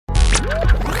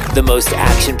The most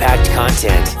action-packed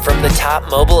content from the top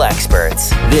mobile experts.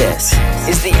 This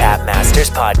is the App Masters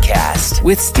Podcast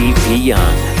with Steve P.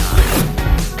 Young.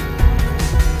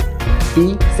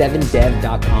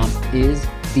 B7dev.com is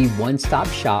the one-stop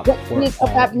shop for all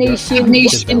App Nation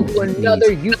to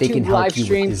another YouTube live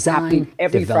stream happening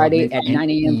every Friday at 9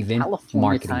 a.m.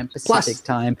 California time, Pacific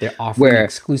time, where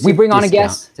we bring on a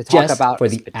guest to talk about for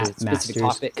the App Masters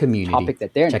topic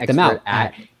that they're an expert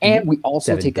at. And we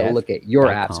also take a look at your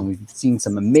apps, and we've seen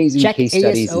some amazing case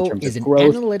studies in terms of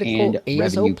growth and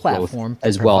revenue growth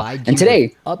as well. And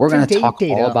today, we're going to talk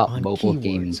all about mobile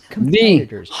gaming,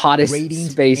 the hottest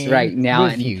space right now.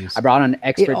 And I brought on an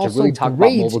expert to really talk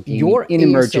about mobile gaming in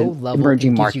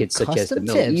emerging markets such as the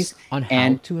Middle East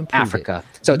and Africa.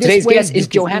 So today's guest is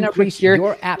Johanna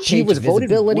Richter. She was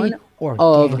voted one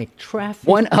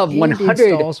of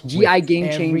 100 GI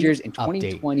Game Changers in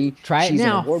 2020. Try it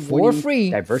now for free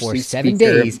diversity for 7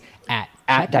 speaker days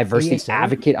at Diversity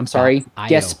Advocate,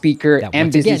 guest speaker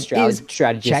and business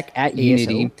strategist at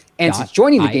Unity. And since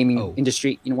joining the gaming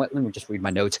industry, you know what, let me just read my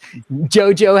notes.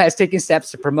 JoJo has taken steps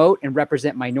to promote and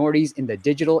represent minorities in the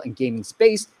digital and gaming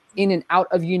space in and out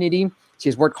of Unity. She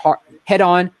has worked hard,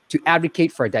 head-on to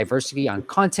advocate for diversity on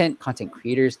content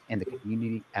creators, and the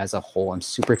community as a whole. I'm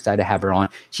super excited to have her on.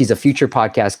 She's a future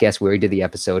podcast guest. We already did the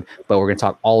episode, but we're going to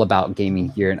talk all about gaming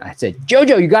here. And I said,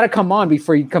 JoJo, you got to come on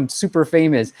before you become super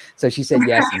famous. So she said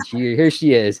yes, and here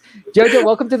she is. JoJo,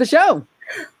 welcome to the show.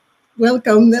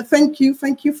 Welcome. Thank you.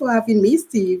 Thank you for having me,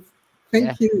 Steve.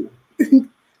 Thank you.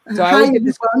 So I always get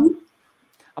this.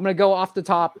 I'm going to go off the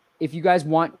top. If you guys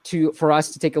want for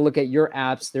us to take a look at your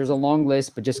apps, there's a long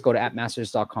list, but just go to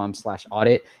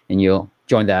appmasters.com/audit and you'll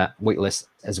join that wait list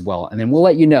as well. And then we'll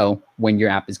let you know when your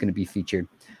app is going to be featured.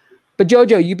 But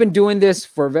Jojo, you've been doing this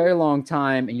for a very long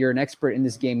time and you're an expert in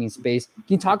this gaming space. Can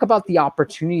you talk about the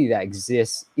opportunity that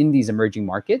exists in these emerging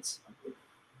markets?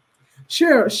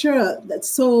 Sure.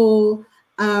 So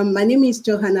my name is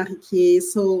Johanna Richter.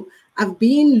 So I've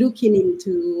been looking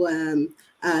into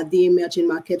the emerging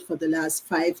market for the last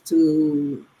 5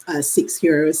 to 6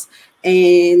 years.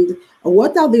 And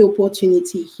what are the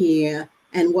opportunity here?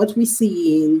 And what we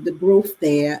see in the growth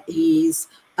there is,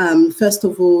 first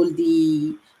of all,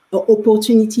 the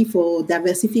opportunity for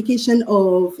diversification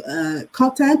of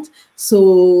content.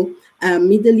 So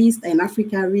Middle East and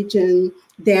Africa region,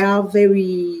 there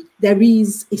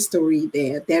is a story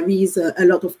there. There is a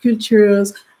lot of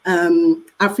cultures.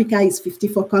 Africa is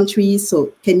 54 countries,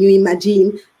 so can you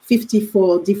imagine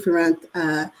 54 different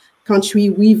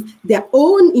countries with their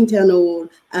own internal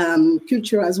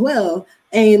culture as well,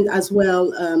 and as well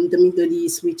the Middle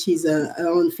East, which is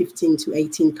around 15 to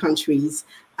 18 countries.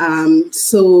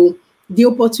 So the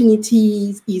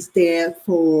opportunity is there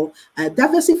for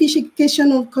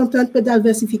diversification of content, but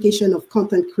diversification of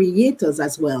content creators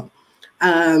as well.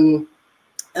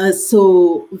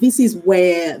 So this is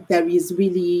where there is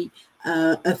really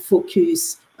a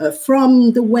focus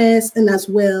from the West, and as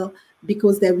well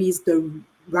because there is the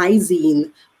rising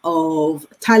of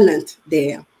talent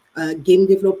there, game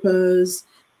developers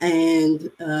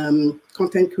and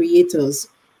content creators.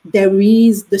 There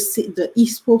is the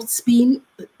esports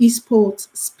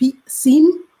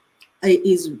scene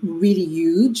is really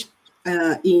huge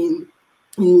in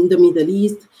the Middle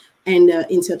East and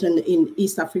in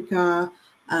East Africa.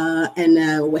 And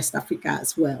West Africa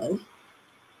as well.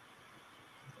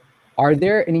 Are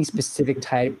there any specific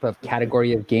type of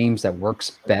category of games that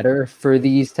works better for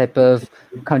these type of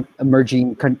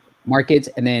emerging markets?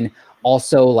 And then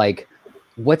also, like,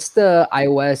 what's the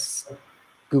iOS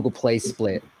Google Play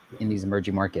split in these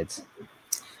emerging markets?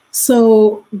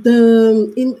 So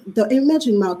in the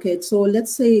emerging market, so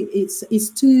let's say it's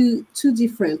two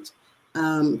different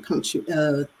country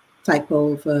type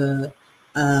of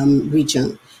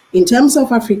region. In terms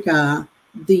of Africa,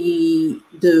 the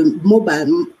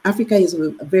mobile Africa is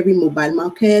a very mobile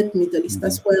market. Middle East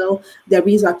as well. There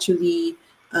is actually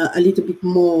a little bit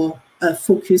more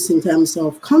focus in terms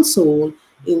of console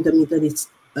in the Middle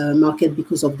East market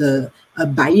because of the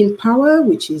buying power,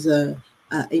 which is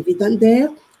evident there.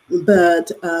 But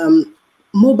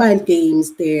mobile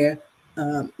games there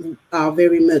are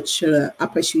very much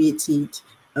appreciated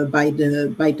by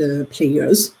the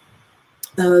players.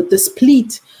 The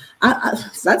split,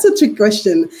 that's a trick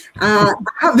question. I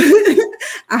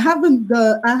haven't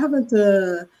got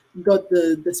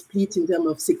the split in terms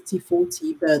of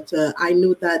 60-40, but I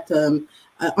know that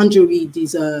Android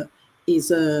is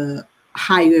a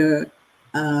higher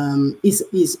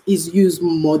is used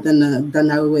more than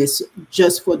iOS,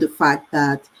 just for the fact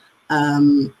that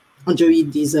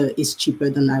Android is cheaper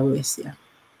than iOS.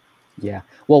 Yeah.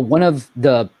 Well, one of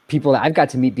the people that I've got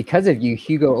to meet because of you,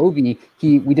 Hugo Obi,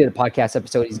 we did a podcast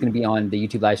episode. He's going to be on the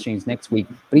YouTube live streams next week,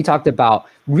 but he talked about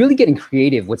really getting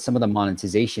creative with some of the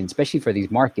monetization, especially for these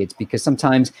markets, because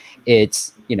sometimes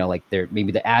it's, like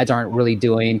maybe the ads aren't really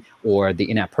doing, or the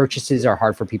in-app purchases are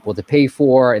hard for people to pay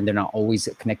for, and they're not always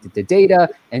connected to data.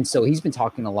 And so he's been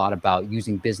talking a lot about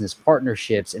using business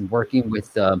partnerships and working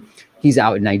with, he's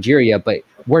out in Nigeria, but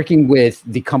working with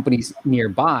the companies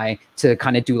nearby to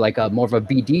kind of do like a more of a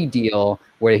BD deal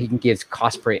where he can give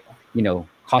cost per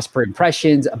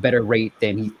impressions a better rate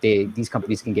than these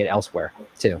companies can get elsewhere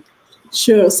too.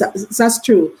 Sure, that's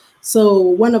true. So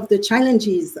one of the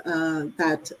challenges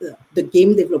that the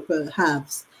game developer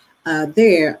has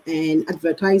there and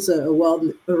advertiser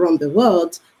around the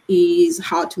world is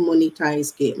how to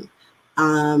monetize game.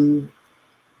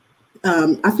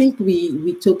 I think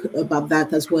we talked about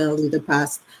that as well in the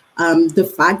past. The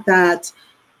fact that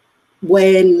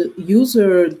when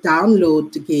users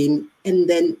download the game and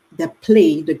then they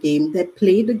play the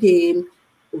game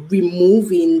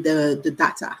removing the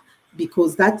data,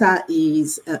 because data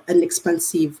is an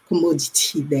expensive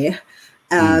commodity there.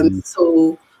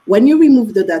 So when you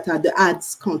remove the data, the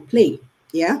ads can't play.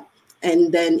 Yeah.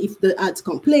 And then if the ads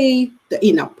can't play, the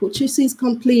in-app purchases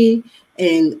can't play.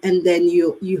 And then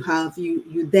you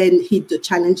then hit the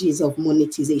challenges of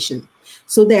monetization.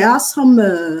 So there are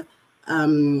some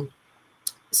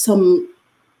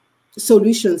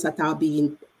solutions that are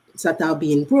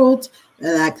being brought,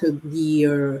 like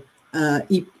the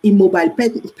immobile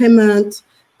payment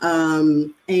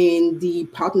and the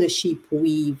partnership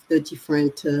with the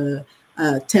different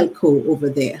telco over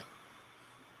there.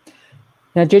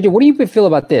 Now, JJ, what do you feel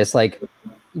about this? Like,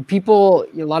 a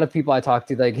lot of people I talk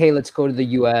to, like, hey, let's go to the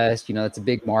US, it's a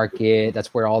big market,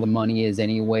 that's where all the money is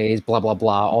anyways, blah, blah,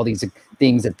 blah, all these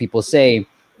things that people say.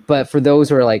 But for those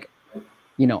who are like,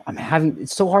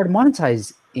 it's so hard to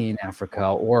monetize in Africa,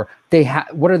 or they have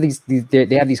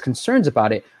these concerns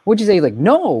about it, would you say, like,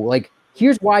 no, like,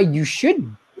 here's why you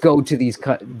should go to these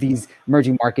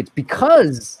emerging markets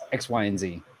because X, Y, and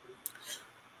Z?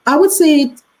 I would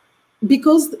say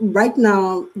because right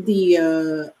now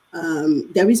there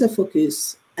is a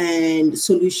focus and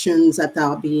solutions that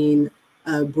are being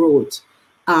brought.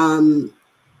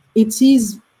 It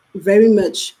is very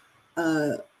much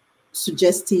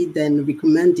suggested and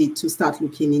recommended to start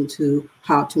looking into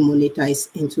how to monetize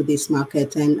into this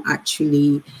market and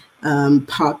actually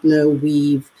partner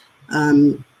with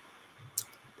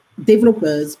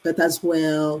developers, but as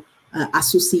well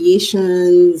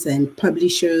associations and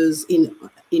publishers in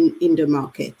the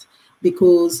market,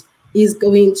 because it's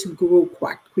going to grow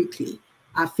quite quickly.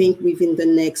 I think within the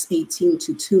next 18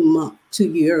 to 2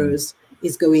 years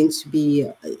is going to be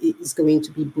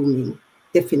booming,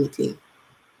 definitely.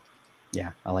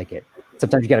 Yeah, I like it.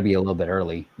 Sometimes you got to be a little bit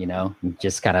early, you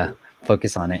just gotta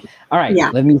focus on it. All right,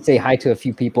 Let me say hi to a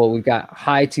few people. We've got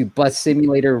hi to Bus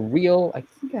Simulator Real. I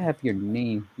think I have your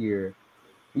name here.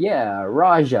 Yeah,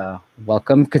 Raja,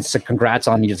 welcome. Congrats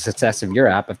on your success of your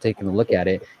app. I've taken a look at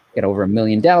it. Got over 1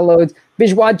 million downloads.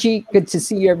 Bijwaji, good to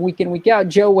see you every week in, week out.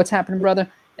 Joe, what's happening, brother?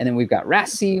 And then we've got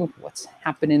Rassi, what's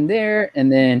happening there?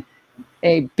 And then,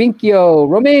 hey, Binkyo,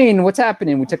 Romaine, what's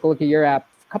happening? We took a look at your app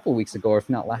a couple of weeks ago, or if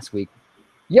not last week.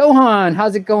 Johan,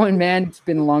 how's it going, man? It's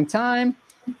been a long time.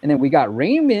 And then we got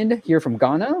Raymond here from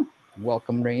Ghana.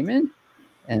 Welcome, Raymond.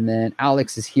 And then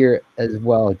Alex is here as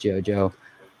well, Jojo.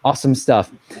 Awesome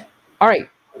stuff. All right.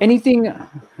 Anything?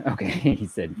 Okay. He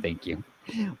said, thank you.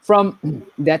 From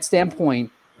that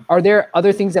standpoint, are there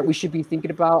other things that we should be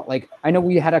thinking about? Like, I know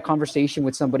we had a conversation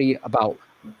with somebody about,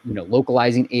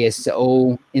 localizing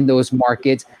ASO in those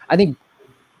markets. I think,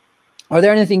 are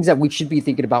there any things that we should be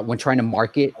thinking about when trying to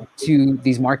market to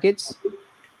these markets?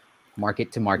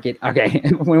 Market to market. Okay.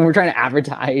 When we're trying to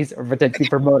advertise or potentially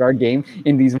promote our game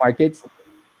in these markets?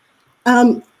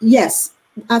 Yes.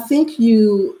 I think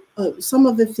some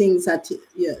of the things that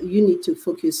you need to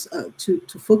focus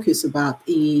about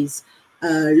is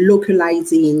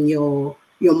localizing your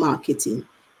marketing.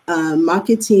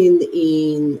 Marketing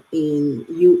in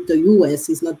the US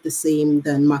is not the same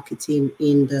than marketing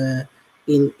in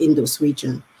those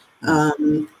regions.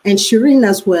 Ensuring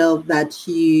as well that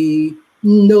you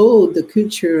know the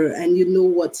culture and you know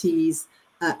what is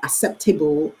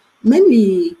acceptable,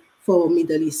 mainly for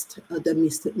Middle East,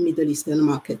 the Middle Eastern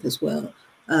market as well.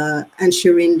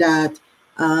 Ensuring that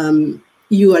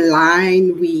you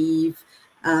align with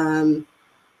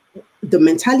the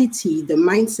mentality, the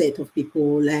mindset of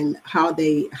people, and what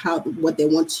they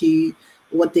want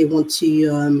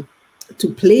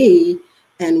to play,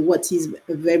 and what is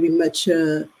very much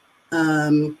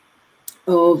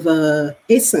of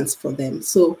essence for them.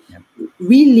 So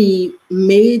really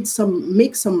make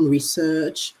some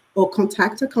research or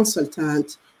contact a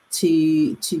consultant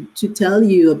to tell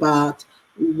you about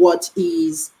what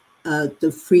is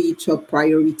the free top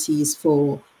priorities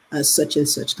for such and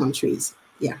such countries.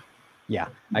 Yeah,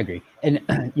 I agree. And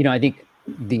I think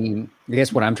I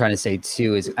guess what I'm trying to say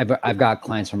too is I've got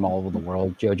clients from all over the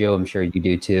world. Jojo, I'm sure you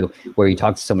do too, where you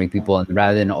talk to so many people, and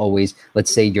rather than always,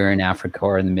 let's say you're in Africa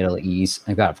or in the Middle East,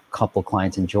 I've got a couple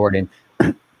clients in Jordan.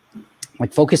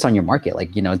 Like, focus on your market.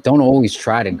 Like, don't always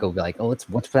try to go like, oh,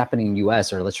 what's happening in the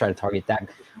US, or let's try to target that,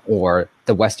 or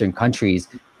the Western countries.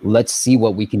 Let's see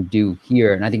what we can do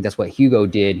here. And I think that's what Hugo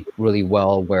did really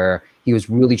well, where he was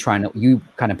really trying to, you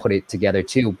kind of put it together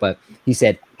too, but he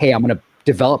said, hey, I'm going to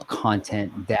develop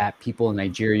content that people in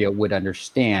Nigeria would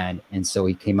understand. And so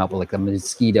he came up with like a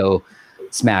mosquito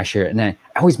smasher. And then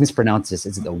I always mispronounce this.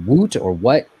 Is it the Woot or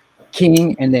what?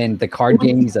 King, and then the card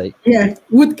game, he's like,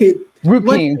 Woot King. Root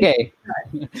King, okay.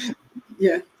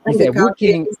 Yeah. He said Root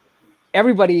King.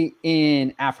 Everybody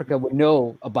in Africa would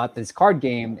know about this card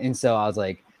game. And so I was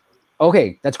like,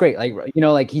 okay, that's great.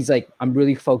 Like, he's like, I'm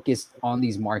really focused on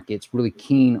these markets, really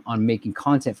keen on making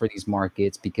content for these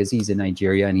markets because he's in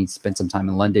Nigeria and he spent some time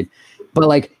in London. But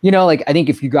I think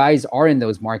if you guys are in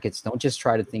those markets, don't just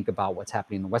try to think about what's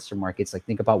happening in the Western markets. Like,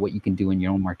 think about what you can do in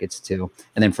your own markets too.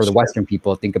 And then for the Western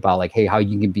people, think about like, hey, how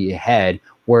you can be ahead.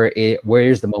 Where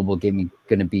is the mobile gaming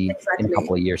going to be in a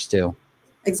couple of years too?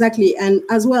 Exactly. And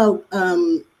as well,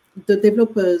 the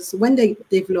developers, when they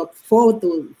develop for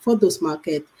those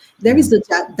markets, there is the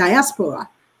diaspora.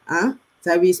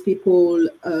 There is people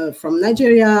from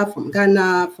Nigeria, from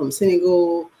Ghana, from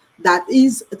Senegal that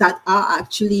are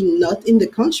actually not in the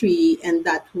country, and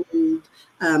that would.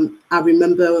 I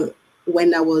remember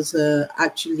when I was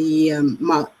actually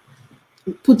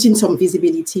putting some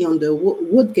visibility on the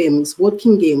Wood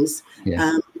King games.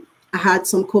 Yeah. I had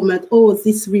some comment. Oh,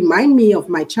 this remind me of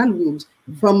my childhood,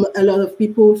 from a lot of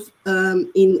people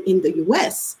in the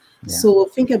US. Yeah. So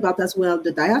think about as well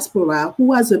the diaspora,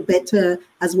 who has a better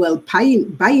as well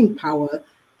buying power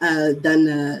than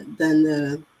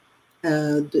the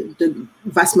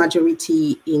vast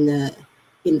majority in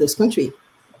those countries.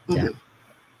 Mm-hmm. Yeah.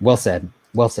 Well said.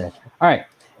 Well said. All right,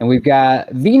 and we've got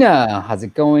Vina. How's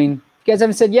it going? If you guys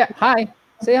haven't said yet, hi.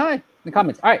 Say hi in the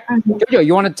comments. All right, Jojo,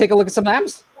 you want to take a look at some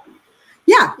apps?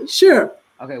 Yeah, sure.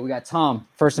 Okay, we got Tom.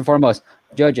 First and foremost,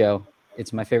 Jojo,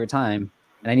 it's my favorite time,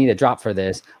 and I need a drop for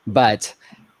this, but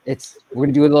we're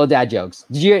gonna do a little dad jokes.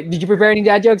 Did you prepare any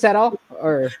dad jokes at all,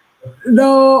 or?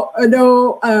 No.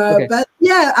 Okay. But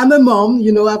yeah, I'm a mom.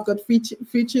 I've got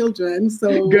three children,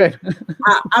 so good.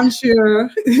 I'm sure.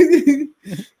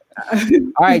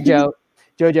 All right,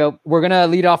 Jojo, we're gonna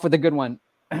lead off with a good one.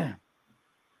 All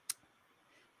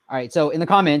right, so in the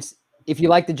comments, if you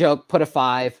like the joke, put a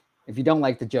 5. If you don't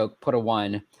like the joke, put a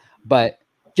 1. But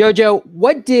Jojo,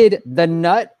 what did the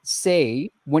nut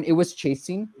say when it was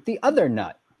chasing the other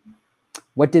nut?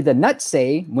 What did the nut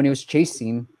say when it was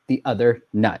chasing the other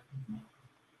nut?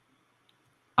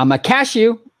 I'm a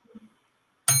cashew.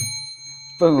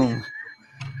 Boom.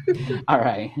 All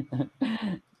right.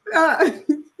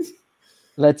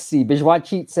 Let's see. Bijwat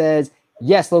Cheat says,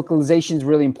 yes, localization is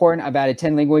really important. I've added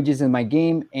 10 languages in my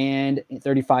game and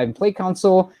 35 in Play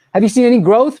Console. Have you seen any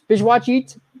growth, Bijwat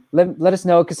Cheat? Let us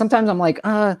know, because sometimes I'm like,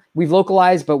 we've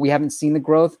localized, but we haven't seen the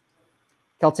growth.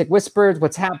 Celtic Whispers,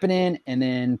 what's happening? And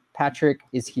then Patrick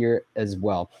is here as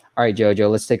well. All right,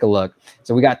 Jojo, let's take a look.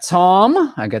 So we got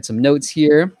Tom. I got some notes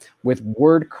here with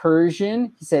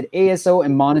Wordcursion. He said ASO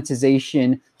and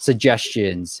monetization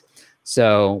suggestions.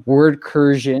 So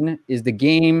Wordcursion is the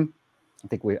game. I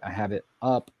think I have it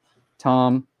up.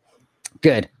 Tom,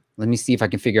 good. Let me see if we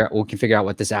can figure out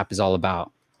what this app is all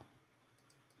about.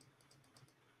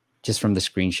 Just from the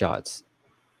screenshots.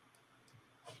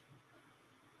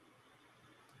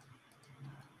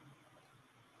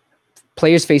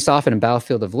 Players face off in a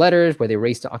battlefield of letters where they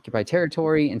race to occupy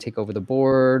territory and take over the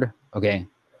board. Okay.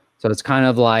 So it's kind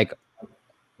of like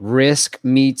Risk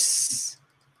meets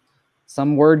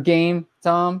some word game,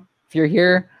 Tom, if you're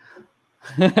here.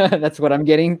 That's what I'm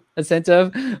getting a sense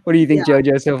of. What do you think,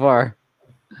 Jojo, so far?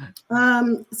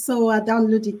 So I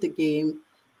downloaded the game.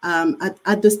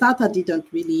 At the start, I didn't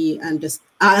really understand.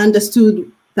 I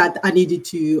understood that I needed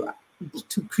to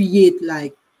create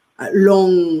like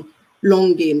long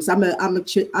games. I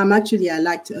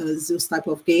liked those type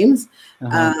of games.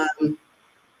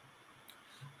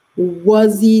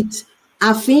 Was it?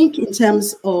 I think in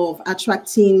terms of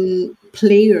attracting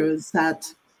players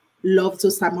that love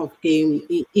those type of game,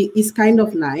 it's kind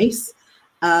of nice.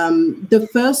 The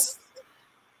first,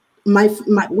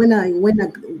 when I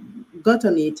got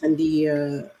on it, and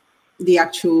the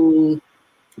actual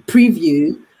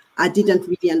preview, I didn't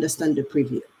really understand the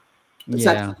preview.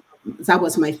 Yeah. That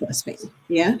was my first thing.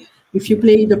 Yeah. If you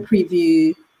play the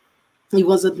preview, it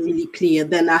wasn't really clear.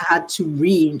 Then I had to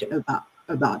read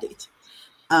about it.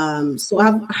 So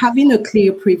having a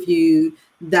clear preview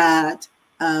that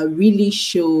really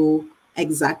show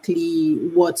exactly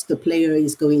what the player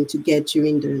is going to get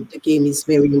during the game is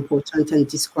very important, and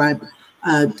describe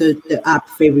the app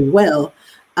very well.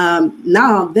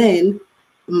 Now then,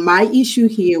 my issue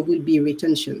here will be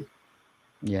retention.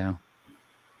 Yeah.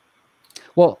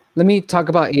 Well, let me talk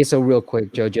about ASO real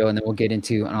quick, Jojo, and then we'll get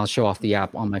into, and I'll show off the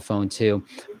app on my phone too.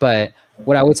 But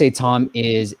what I would say, Tom,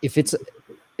 is if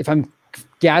I'm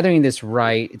gathering this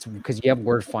right, it's because you have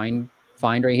word find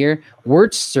right here.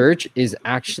 Word search is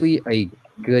actually a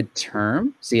good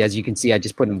term. See, as you can see, I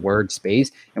just put in word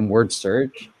space, and word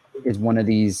search is one of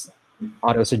these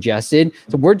auto-suggested.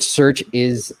 So word search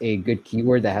is a good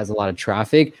keyword that has a lot of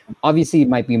traffic. Obviously, it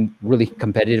might be really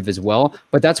competitive as well,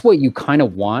 but that's what you kind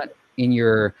of want in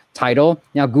your title.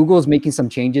 Now, Google is making some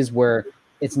changes where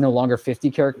it's no longer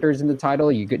 50 characters in the title.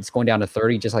 It's going down to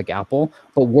 30, just like Apple.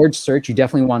 But word search, you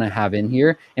definitely want to have in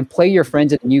here, and play your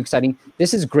friends at new exciting.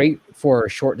 This is great for a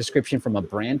short description from a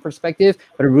brand perspective,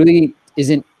 but it really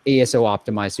isn't ASO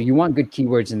optimized. So you want good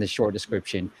keywords in the short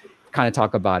description. Kind of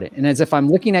talk about it. And as if I'm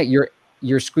looking at your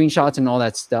screenshots and all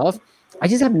that stuff, I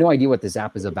just have no idea what this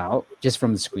app is about just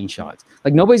from the screenshots.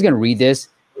 Like, nobody's going to read this.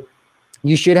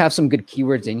 You should have some good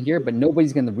keywords in here, but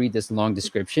nobody's going to read this long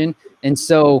description. And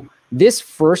so this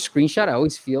first screenshot, I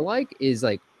always feel like, is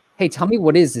like, hey, tell me,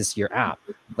 what is this, your app?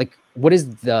 Like, what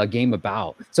is the game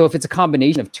about? So if it's a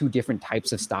combination of two different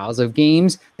types of styles of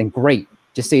games, then great.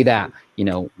 Just say that,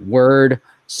 word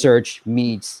search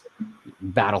meets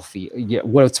Battlefield. Yeah,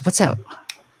 what's that?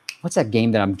 What's that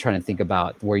game that I'm trying to think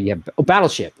about where you have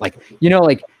Battleship? Like,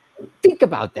 think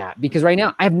about that, because right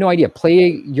now I have no idea.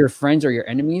 Play your friends or your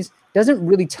enemies doesn't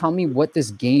really tell me what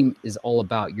this game is all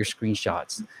about, your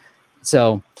screenshots.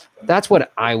 So that's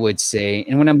what I would say.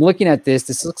 And when I'm looking at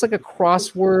this looks like a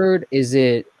crossword. Is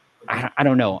it? I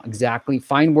don't know exactly.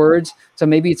 Find words. So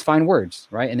maybe it's find words,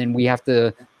 right? And then we have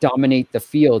to dominate the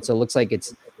field. So it looks like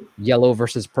it's yellow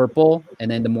versus purple.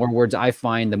 And then the more words I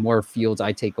find, the more fields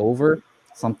I take over,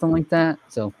 something like that.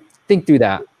 So think through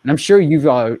that. And I'm sure you've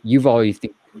always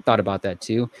thought about that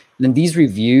too. And then these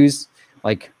reviews,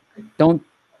 like, don't,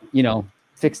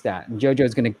 fix that. And Jojo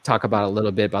is going to talk about a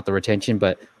little bit about the retention,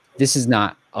 but this is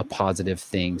not a positive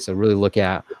thing. So really look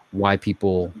at why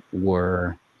people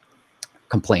were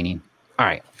complaining. All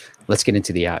right, let's get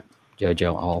into the app.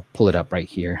 Jojo, I'll pull it up right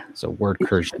here. So word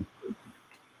recursion.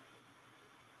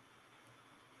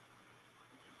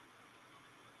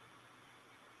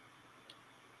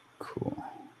 Cool.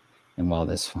 And while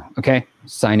this, okay,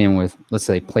 sign in with, let's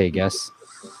say, play a guess.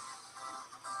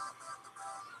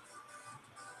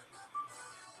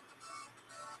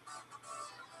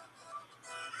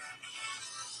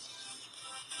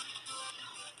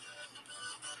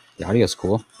 The audio's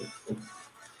cool.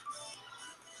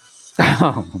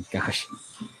 Oh my gosh.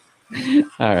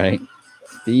 All right.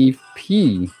 Steve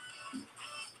P.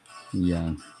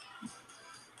 Yeah.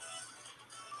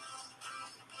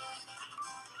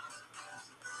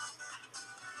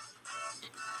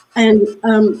 And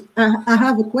I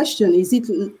have a question. Is it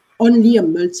only a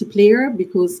multiplayer?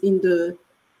 Because in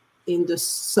the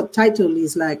subtitle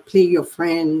is like play your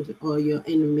friend or your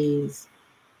enemies.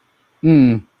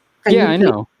 Yeah, I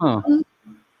know. Huh.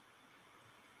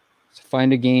 So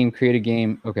find a game, create a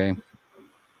game. Okay.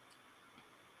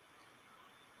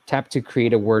 Tap to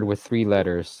create a word with 3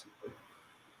 letters.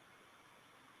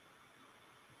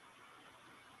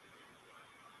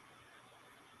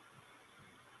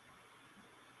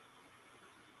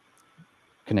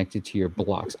 Connected to your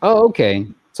blocks. Oh, okay.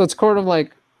 So it's kind of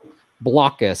like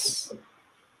Blockus.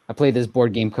 I play this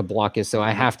board game called Blockus, so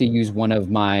I have to use one of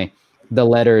the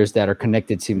letters that are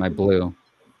connected to my blue.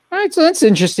 All right, so that's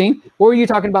interesting. What were you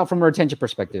talking about from a retention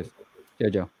perspective,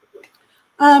 Jojo?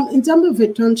 In terms of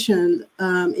retention,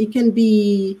 it can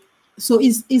be, so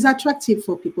it's attractive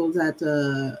for people that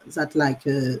like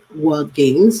word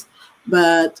games,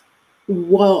 but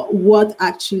what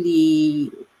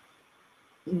actually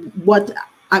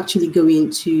going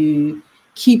to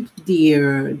keep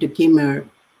the gamer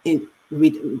in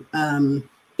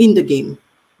the game?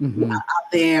 Mm-hmm. Are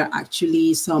there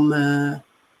actually some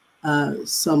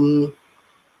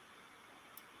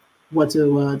what's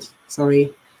the word?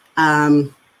 Sorry.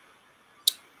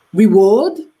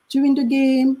 Reward during the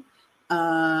game?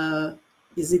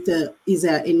 Is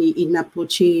there any in-app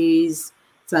purchase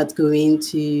that's going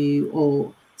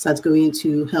to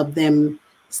help them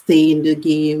stay in the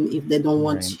game if they don't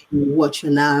want to watch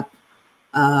an app?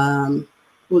 all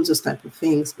those type of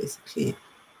things, basically.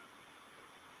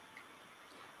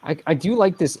 I do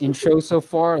like this intro so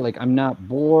far. Like, I'm not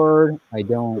bored.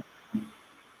 The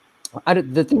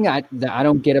thing that I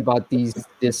don't get about this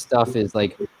stuff is,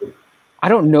 like, I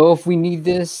don't know if we need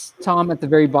this, Tom, at the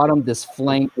very bottom, this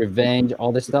flank, revenge,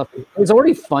 all this stuff. It's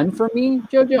already fun for me,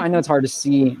 Jojo. I know it's hard to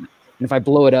see. And if I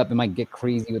blow it up, it might get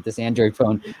crazy with this Android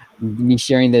phone, me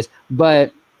sharing this.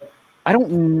 But I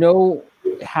don't know,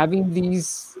 having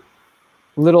these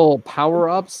little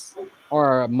power-ups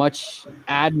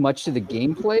add much to the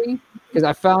gameplay, because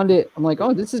I found it, I'm like,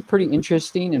 oh, this is pretty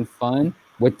interesting and fun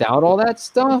without all that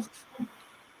stuff.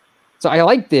 So I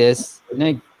like this,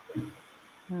 and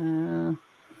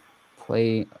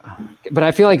play, but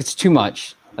I feel like it's too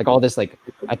much. Like, all this, like,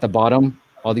 at the bottom,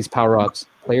 all these power-ups.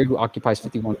 Player who occupies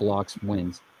 51 blocks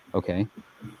wins. Okay,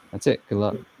 that's it. Good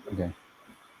luck. Okay.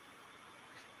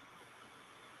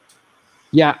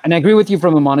 Yeah, and I agree with you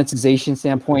from a monetization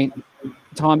standpoint,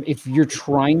 Tom. If you're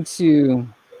trying to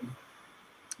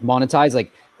monetize,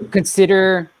 like,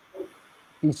 consider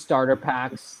these starter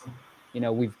packs. You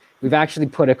know, we've actually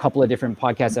put a couple of different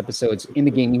podcast episodes in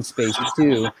the gaming space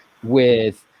too,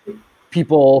 with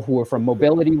people who are from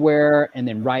Mobilityware and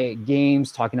then Riot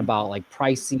Games, talking about, like,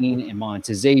 pricing and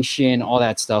monetization, all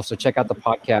that stuff. So check out the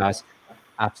podcast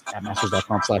at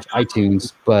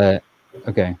masters.com/iTunes. But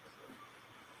okay.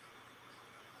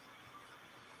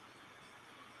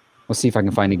 We'll see if I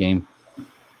can find a game.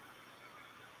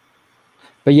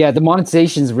 But yeah, the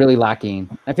monetization is really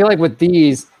lacking. I feel like with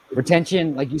these,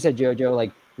 retention, like you said, Jojo,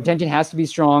 like, retention has to be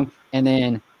strong, and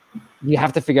then you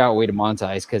have to figure out a way to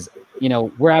monetize, because, you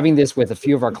know, we're having this with a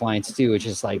few of our clients too. It's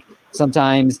just like,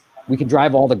 sometimes we can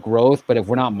drive all the growth, but if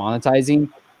we're not monetizing,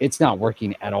 it's not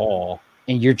working at all.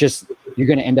 And you're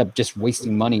going to end up just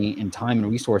wasting money and time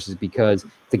and resources, because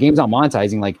if the game's not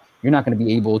monetizing, like, you're not going to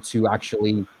be able to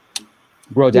actually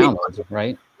grow downloads,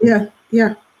 right? Yeah.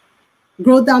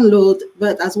 Grow download,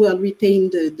 but as well retain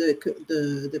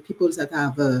the people that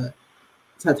have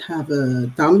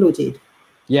downloaded.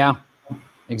 Yeah,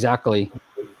 exactly.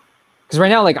 Because right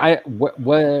now, like,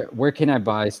 where can I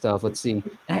buy stuff? Let's see.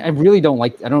 I really don't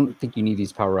like. I don't think you need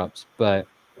these power-ups, but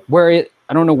I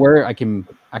don't know where I can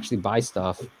actually buy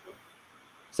stuff.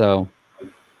 So,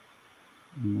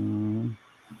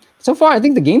 so far, I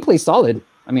think the gameplay's solid.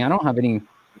 I mean, I don't have any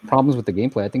problems with the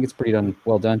gameplay. I think it's pretty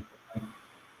well done.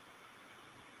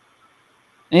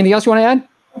 Anything else you want to add?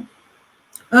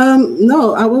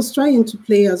 No, I was trying to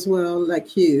play as well,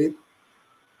 like you,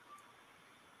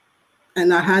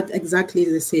 and I had exactly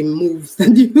the same moves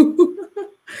than you.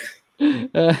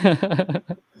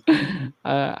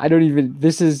 I don't even.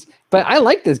 But I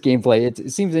like this gameplay.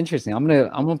 It seems interesting. I'm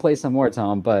gonna play some more,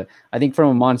 Tom. But I think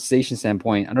from a monetization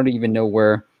standpoint, I don't even know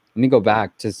where. Let me go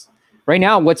back. Just right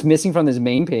now, what's missing from this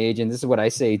main page, and this is what I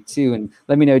say too. And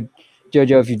let me know,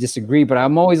 Jojo, if you disagree. But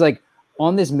I'm always like,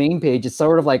 on this main page, it's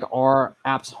sort of like our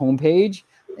app's homepage,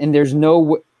 and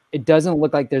it doesn't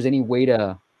look like there's any way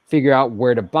to figure out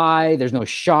where to buy. There's no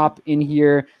shop in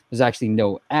here. There's actually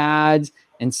no ads.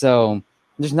 And so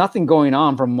there's nothing going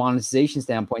on from a monetization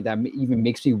standpoint that even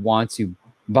makes me want to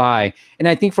buy. And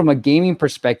I think from a gaming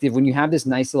perspective, when you have this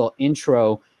nice little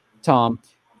intro, Tom,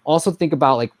 also think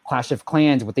about, like, Clash of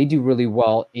Clans. What they do really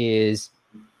well is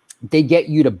they get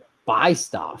you to buy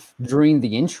stuff during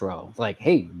the intro, like,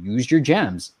 hey, use your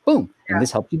gems, boom, and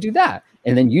this helps you do that,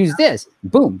 and then use this,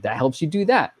 boom, that helps you do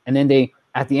that. And then they,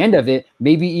 at the end of it,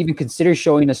 maybe even consider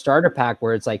showing a starter pack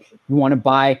where it's like, you want to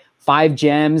buy 5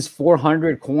 gems,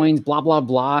 400 coins, blah blah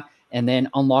blah, and then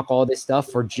unlock all this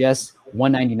stuff for just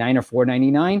 $1.99 or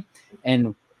 $4.99.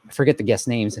 And I forget the guest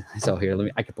names, so here,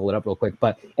 I can pull it up real quick.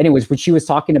 But anyways, what she was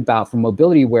talking about from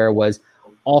Mobilityware was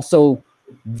also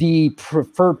the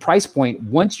preferred price point.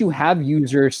 Once you have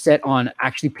users set on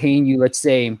actually paying you, let's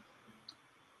say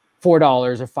 $4 or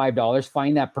 $5,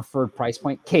 find that preferred price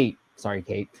point. Kate,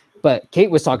 but Kate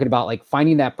was talking about, like,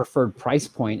 finding that preferred price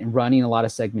point and running a lot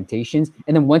of segmentations.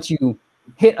 And then once you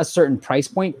hit a certain price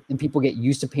point and people get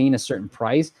used to paying a certain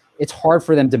price, it's hard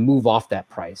for them to move off that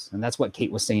price. And that's what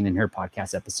Kate was saying in her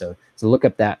podcast episode. So look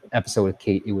up that episode with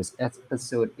Kate. It was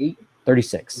episode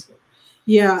 836.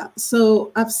 Yeah,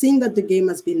 so I've seen that the game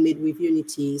has been made with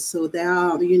Unity. So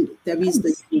there is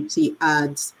the Unity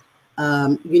ads,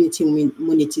 Unity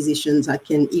monetizations that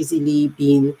can easily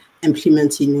be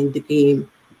implemented in the game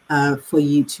for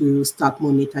you to start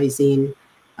monetizing.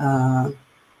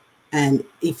 And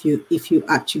if you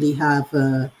actually have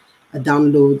a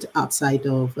download outside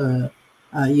of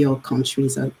your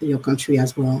country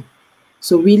as well.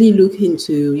 So really look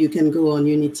into, you can go on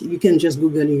Unity, you can just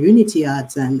Google Unity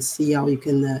ads and see how you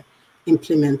can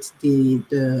implement the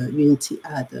Unity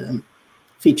add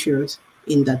features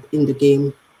in the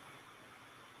game.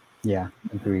 Yeah,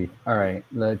 agreed. All right,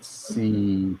 let's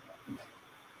see.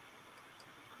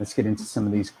 Let's get into some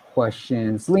of these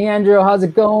questions. Leandro, how's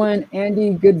it going? Andy,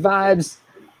 good vibes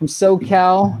from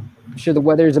SoCal. I'm sure the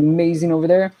weather is amazing over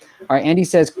there. All right, Andy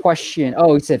says question.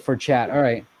 Oh, he said for chat. All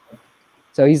right.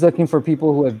 So he's looking for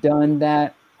people who have done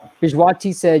that.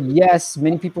 Bijwati said, yes,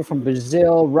 many people from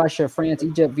Brazil, Russia, France,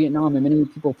 Egypt, Vietnam, and many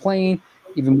people playing.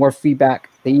 Even more feedback.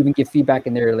 They even give feedback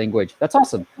in their language. That's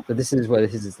awesome. So this is what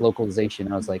his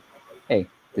localization. I was like, hey,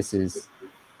 this is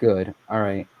good. All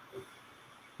right.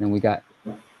 Then we got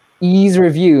Ease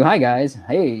Review. Hi, guys.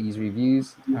 Hey, Ease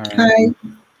Reviews. All right. Hi.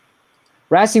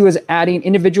 Rassi was adding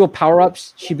individual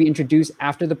power-ups should be introduced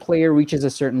after the player reaches a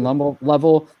certain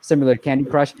level, similar to Candy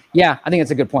Crush. Yeah, I think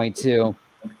that's a good point too,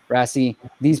 Rassi.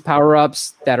 These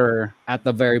power-ups that are at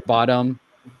the very bottom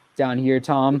down here,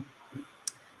 Tom,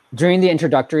 during the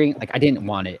introductory, like I didn't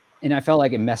want it. And I felt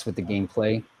like it messed with the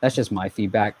gameplay. That's just my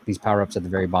feedback. These power-ups at the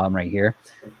very bottom right here.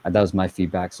 That was my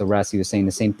feedback. So Rassi was saying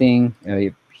the same thing.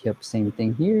 Yep, same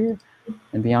thing here.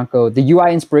 And Bianco, the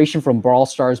UI inspiration from Brawl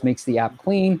Stars makes the app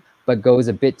clean, but goes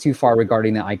a bit too far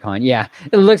regarding the icon. Yeah,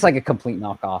 it looks like a complete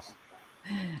knockoff.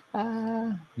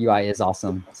 UI is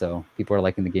awesome, so people are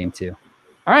liking the game too.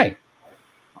 All right.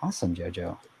 Awesome,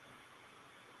 Jojo.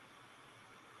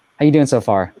 How you doing so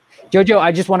far? Jojo,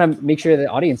 I just want to make sure the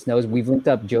audience knows we've linked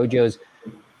up Jojo's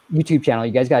YouTube channel.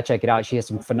 You guys got to check it out. She has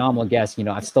some phenomenal guests. You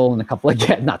know, I've stolen a couple of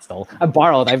guests, not stolen, I've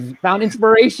borrowed. I've found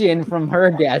inspiration from her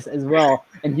guests as well.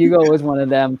 And Hugo was one of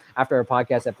them after our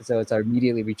podcast episode. So I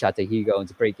immediately reached out to Hugo, and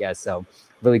it's a great guest. So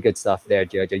really good stuff there,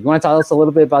 Jojo. You want to tell us a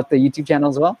little bit about the YouTube channel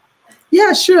as well?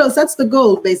 Yeah, sure. So that's the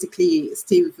goal, basically,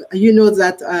 Steve. You know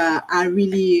that I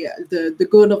really, the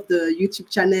goal of the YouTube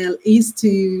channel is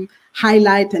to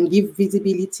highlight and give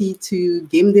visibility to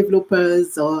game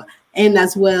developers and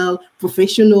as well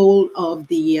professional of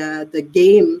the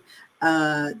game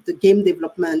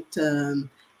development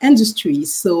industry.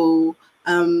 So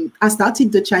I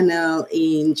started the channel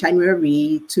in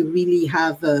January to really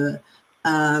have to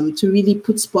really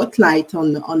put spotlight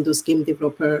on those game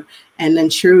developers and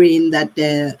ensuring that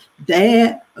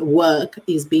their work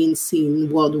is being seen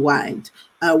worldwide.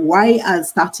 Why I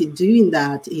started doing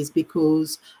that is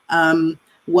because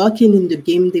working in the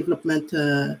game development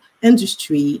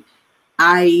industry,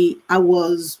 I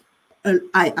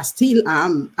still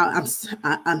am.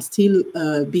 I'm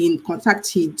still being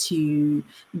contacted to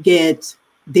get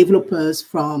developers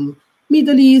from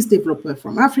Middle East, developers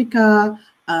from Africa,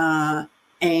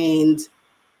 and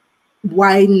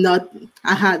why not?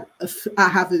 I have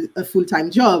a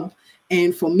full-time job,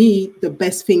 and for me, the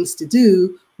best things to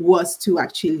do was to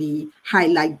actually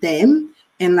highlight them,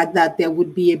 and like that, they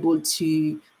would be able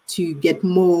to get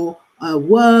more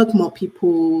work, more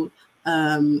people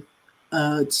to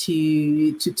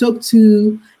talk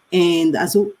to,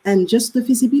 and just the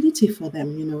visibility for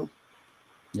them, you know.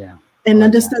 Yeah. And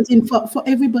understanding for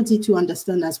everybody to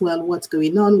understand as well what's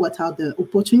going on, what are the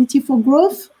opportunity for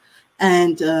growth,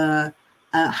 and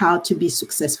how to be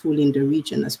successful in the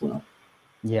region as well.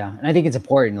 Yeah, and I think it's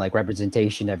important, like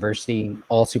representation, diversity,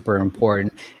 all super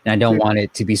important. And I don't want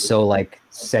it to be so like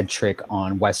centric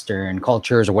on Western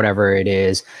cultures or whatever it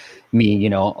is. Me,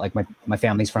 you know, like my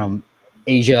family's from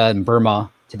Asia and Burma,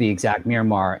 to be exact,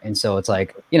 Myanmar. And so it's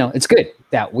like, you know, it's good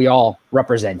that we all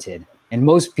represented. And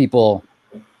most people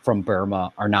from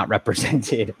Burma are not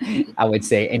represented, I would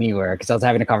say, anywhere. Because I was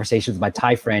having a conversation with my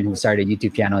Thai friend who started a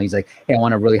YouTube channel. He's like, hey, I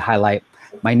want to really highlight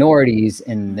minorities.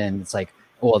 And then it's like,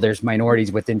 well, there's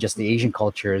minorities within just the Asian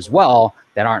culture as well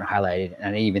that aren't highlighted. And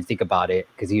I didn't even think about it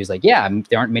because he was like, yeah,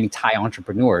 there aren't many Thai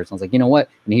entrepreneurs. I was like, you know what?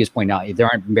 And he was pointing out there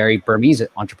aren't very Burmese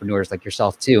entrepreneurs like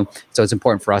yourself too. So it's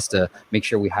important for us to make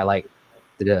sure we highlight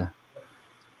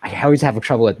I always have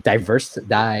trouble with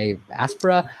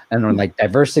diaspora and like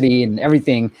diversity and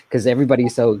everything because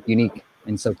everybody's so unique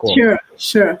and so cool.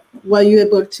 Sure. Were you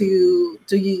able to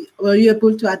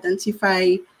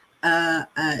identify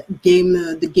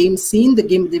the game scene, the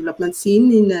game development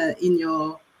scene in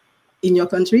your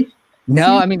country?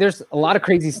 No, I mean, there's a lot of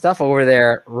crazy stuff over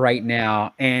there right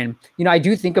now. And, you know, I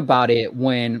do think about it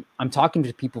when I'm talking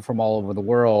to people from all over the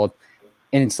world,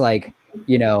 and it's like,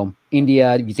 you know,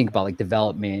 India, you think about like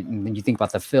development, and then you think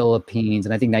about the Philippines,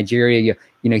 and I think Nigeria,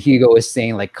 you know, Hugo is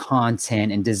saying like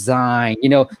content and design, you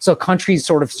know, so countries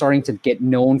sort of starting to get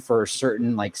known for a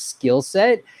certain like skill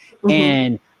set.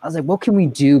 And I was like, what can we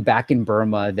do back in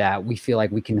Burma that we feel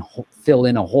like we can fill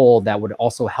in a hole that would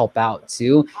also help out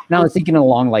too? And I was thinking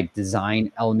along like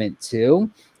design element too.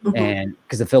 And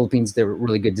because the Philippines, they're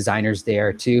really good designers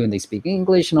there too, and they speak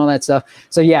English and all that stuff.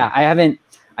 So yeah,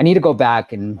 I need to go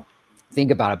back and think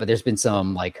about it, but there's been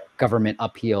some like government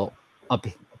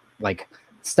like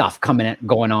stuff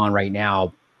going on right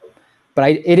now.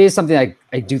 But it is something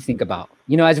I do think about.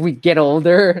 You know, as we get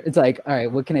older, it's like, all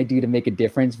right, what can I do to make a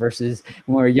difference? Versus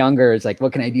when we're younger, it's like,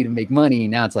 what can I do to make money?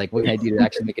 Now it's like, what can I do to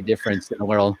actually make a difference in the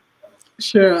world?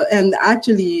 Sure, and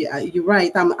actually, you're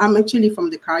right. I'm actually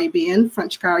from the Caribbean,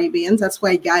 French Caribbean. That's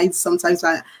why, guys, sometimes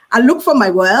I look for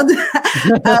my word.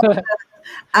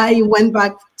 I went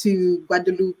back to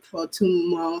Guadeloupe for 2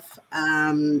 months,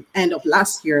 end of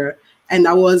last year, and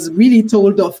I was really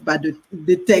told off by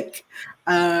the tech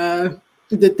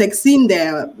scene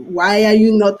there. Why are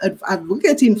you not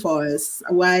advocating for us?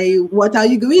 What are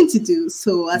you going to do?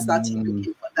 So I started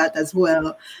looking for that as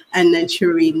well, and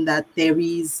ensuring that there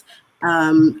is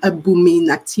a booming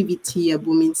activity, a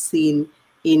booming scene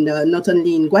in not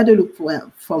only in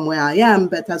Guadeloupe, from where I am,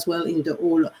 but as well in the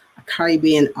whole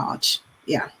Caribbean arch.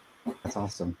 Yeah. That's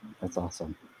awesome.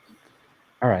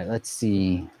 All right, let's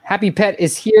see. Happy Pet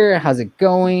is here. How's it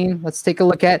going? Let's take a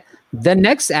look at the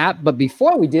next app. But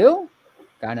before we do,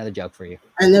 got another joke for you.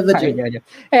 Another joke.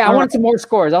 Hey, I wanted some more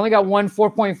scores. I only got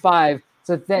 4.5.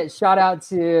 So shout out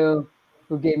to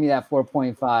who gave me that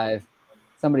 4.5.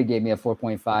 Somebody gave me a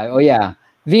 4.5. Oh, yeah.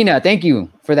 Vina, thank you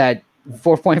for that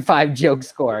 4.5 joke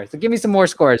score. So give me some more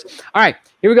scores. All right,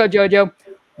 here we go, Jojo.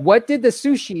 What did the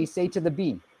sushi say to the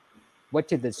bee? What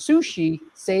did the sushi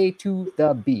say to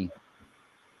the bee?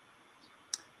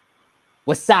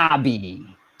 Wasabi.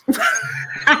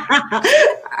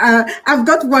 I've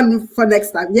got one for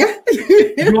next time. Yeah.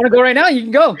 You want to go right now? You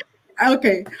can go.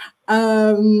 Okay.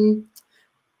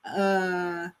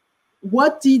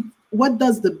 What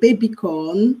does the baby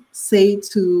corn say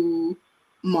to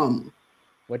mom?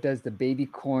 What does the baby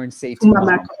corn say to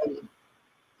mama mom?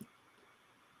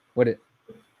 What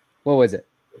was it?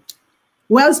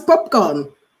 Where's popcorn?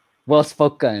 Well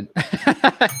spoken.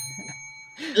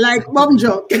 Like mom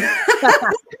joke.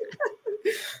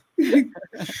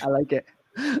 I like it.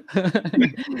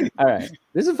 All right.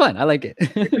 This is fun. I like it.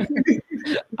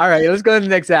 All right. Let's go to the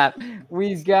next app.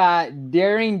 We've got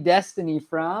Daring Destiny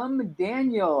from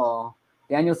Daniel.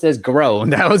 Daniel says grow.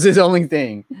 That was his only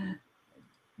thing.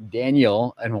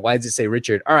 Daniel. And why does it say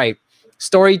Richard? All right.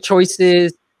 Story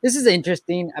choices. This is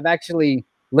interesting. I've actually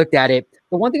looked at it.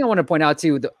 But one thing I want to point out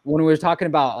too, when we were talking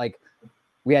about like,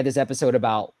 we had this episode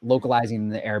about localizing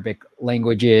the Arabic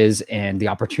languages and the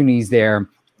opportunities there.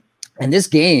 And this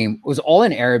game was all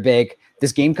in Arabic.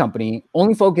 This game company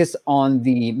only focused on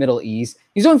the Middle East.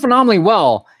 He's doing phenomenally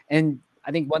well. And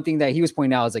I think one thing that he was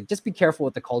pointing out is like, just be careful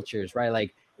with the cultures, right?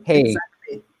 Like, hey,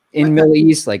 exactly. In Middle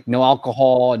East, like no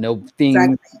alcohol, no things.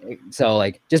 Exactly. So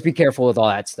like, just be careful with all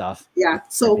that stuff. Yeah.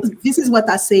 So this is what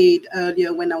I said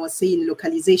earlier when I was saying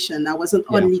localization. I wasn't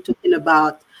only talking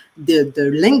about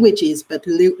the languages, but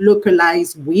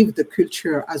localized with the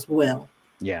culture as well.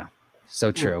 Yeah.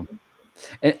 So true.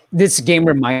 And this game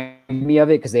reminded me of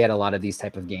it because they had a lot of these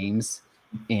type of games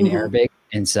in Arabic.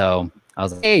 And so I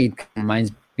was like, hey, it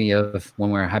reminds me of when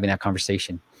we were having that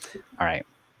conversation. All right.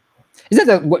 Isn't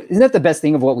that the best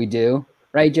thing of what we do?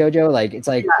 Right, Jojo? Like, it's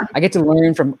like, I get to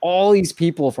learn from all these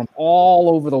people from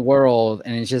all over the world.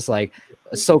 And it's just like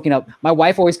soaking up. My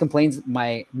wife always complains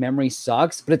my memory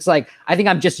sucks, but it's like, I think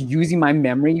I'm just using my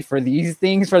memory for these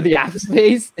things for the app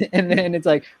space. And then it's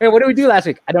like, hey, what did we do last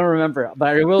week? I don't remember, but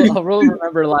I'll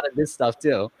remember a lot of this stuff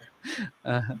too.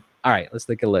 All right, let's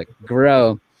take a look.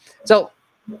 Grow. So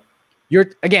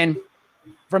you're, again,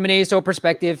 from an ASO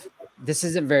perspective, this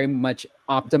isn't very much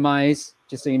optimized,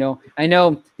 just so you know. I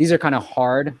know these are kind of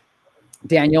hard,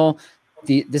 Daniel.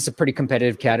 This is a pretty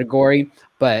competitive category,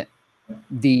 but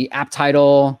the app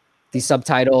title, the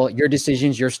subtitle, your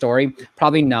decisions, your story,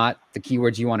 probably not the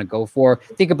keywords you want to go for.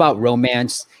 Think about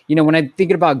romance. You know, when I'm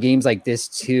thinking about games like this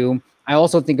too, I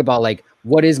also think about like,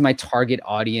 what is my target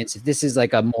audience? If this is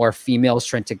like a more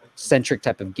female-centric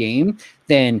type of game,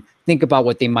 then think about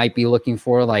what they might be looking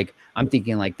for. Like, I'm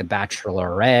thinking like The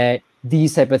Bachelorette,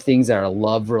 these type of things that are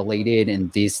love-related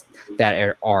and these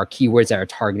that are keywords that are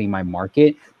targeting my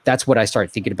market. That's what I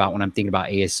start thinking about when I'm thinking about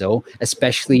ASO,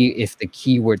 especially if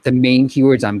the main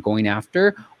keywords I'm going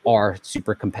after are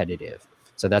super competitive.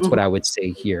 So that's what I would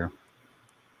say here.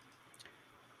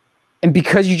 And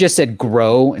because you just said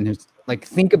grow, and there's like,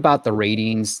 think about the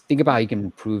ratings, think about how you can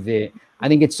improve it. I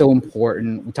think it's so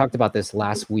important. We talked about this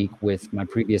last week with my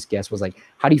previous guest, was like,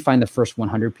 how do you find the first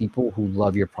 100 people who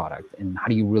love your product and how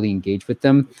do you really engage with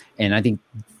them? And I think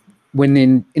when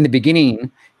in the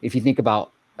beginning, if you think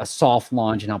about a soft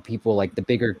launch and how people like the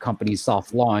bigger companies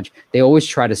soft launch, they always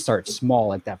try to start small,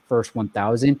 like that first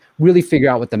 1,000, really figure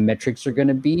out what the metrics are going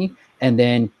to be, and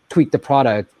then tweak the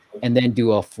product and then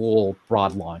do a full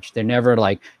broad launch. They're never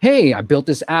like, hey, I built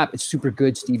this app. It's super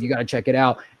good, Steve. You got to check it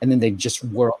out. And then they just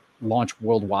launch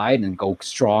worldwide and go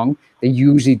strong. They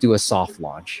usually do a soft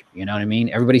launch. You know what I mean?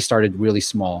 Everybody started really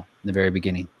small in the very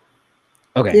beginning.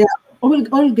 Okay. Yeah.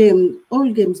 All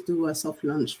games do a soft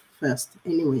launch first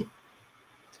anyway.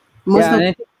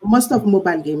 Most of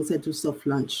mobile games they do soft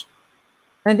launch.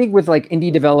 I think with like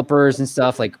indie developers and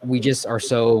stuff, like we're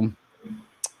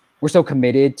so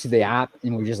committed to the app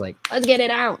and we're just like, let's get it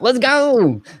out, let's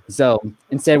go. So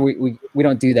instead we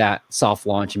don't do that soft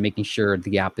launch and making sure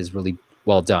the app is really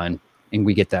well done and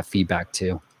we get that feedback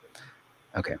too.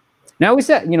 Okay. Now we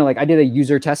said, like I did a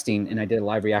user testing and I did a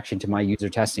live reaction to my user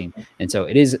testing. And so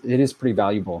it is pretty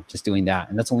valuable just doing that.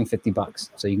 And that's only $50.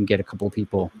 So you can get a couple of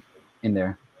people in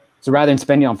there. So rather than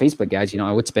spending it on Facebook, guys,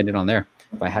 I would spend it on there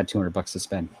if I had $200 to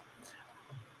spend.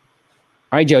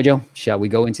 All right, Jojo, shall we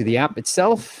go into the app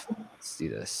itself? Let's do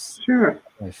this. Sure.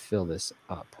 Let me fill this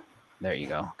up. There you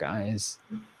go, guys.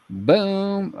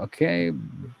 Boom. Okay.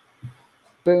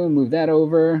 Boom. Move that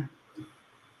over.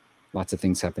 Lots of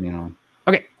things happening on.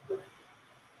 Okay.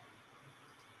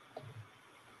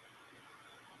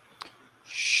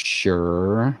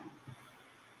 Sure.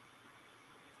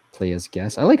 Play as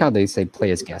guest. I like how they say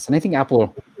play as guest, and I think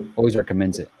Apple always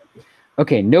recommends it.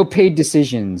 Okay, no paid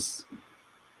decisions.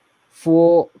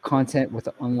 Full content with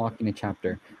unlocking a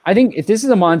chapter. I think if this is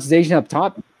a monetization up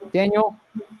top, Daniel,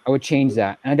 I would change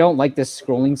that. And I don't like this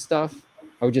scrolling stuff.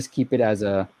 I would just keep it as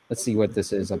a, let's see what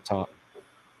this is up top.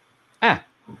 I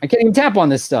can't even tap on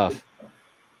this stuff.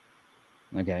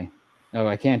 Okay. Oh,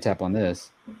 I can't tap on this.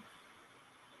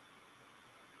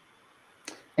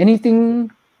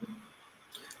 Anything?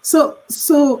 So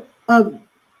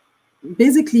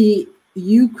basically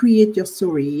you create your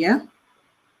story, yeah?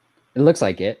 It looks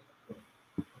like it.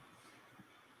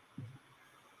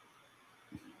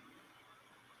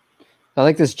 I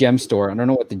like this gem store. I don't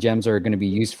know what the gems are going to be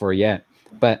used for yet,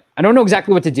 but I don't know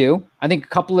exactly what to do. I think a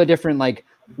couple of different like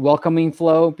welcoming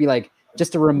flow, be like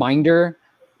just a reminder,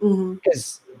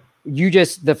 because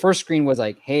the first screen was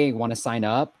like, hey, want to sign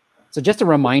up? So just a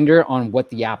reminder on what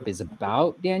the app is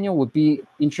about, Daniel, would be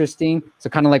interesting. So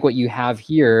kind of like what you have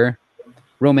here,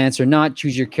 romance or not,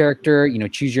 choose your character,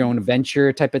 choose your own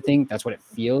adventure type of thing. That's what it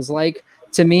feels like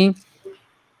to me.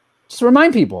 Just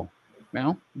remind people,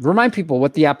 remind people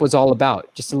what the app was all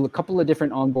about. Just a couple of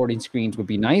different onboarding screens would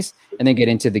be nice, and then get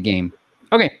into the game.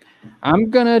 Okay, I'm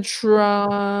gonna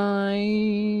try.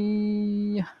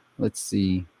 Let's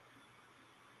see.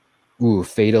 Ooh,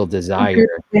 Fatal Desire.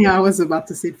 Yeah, I was about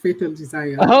to say Fatal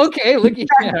Desire. Okay, look at you.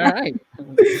 All right.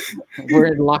 We're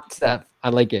in lockstep. I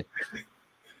like it.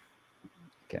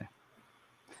 Okay.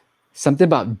 Something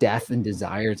about death and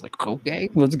desire. It's like, okay,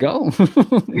 let's go.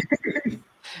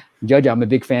 Judge, I'm a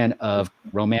big fan of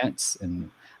romance,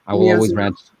 and I will always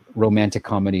rant romantic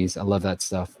comedies. I love that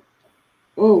stuff.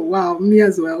 Oh, wow. Me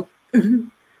as well.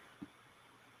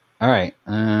 All right.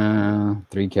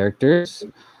 3 characters.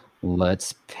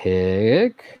 Let's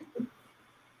pick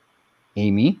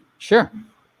Amy. Sure.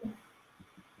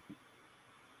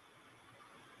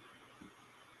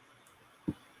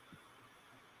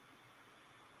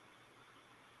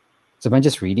 So am I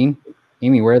just reading?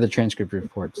 Amy, where are the transcript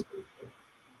reports?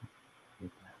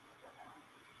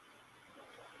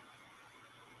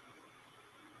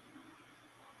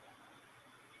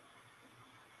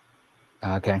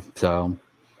 Okay, so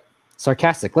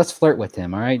sarcastic. Let's flirt with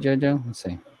him. All right, Jojo? Let's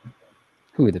see.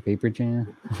 Who, the paper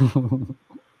jam?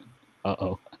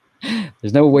 Uh-oh.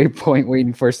 There's no waypoint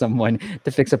waiting for someone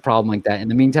to fix a problem like that. In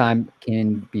the meantime,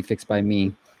 can be fixed by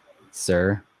me,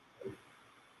 sir.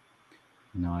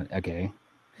 Not okay.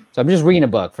 So I'm just reading a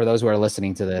book for those who are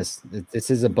listening to this. This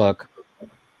is a book.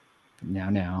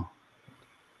 Now.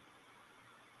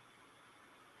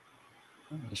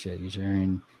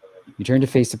 You turn to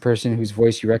face the person whose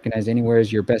voice you recognize anywhere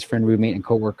as your best friend, roommate, and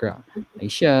coworker.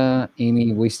 Aisha,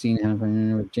 Amy, wasting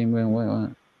with Jamie.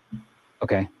 What?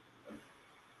 Okay.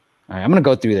 All right, I'm gonna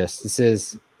go through this. This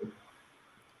is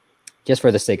just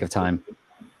for the sake of time.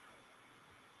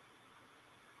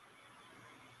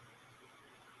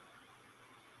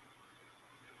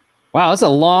 Wow, that's a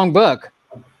long book.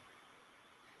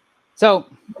 So,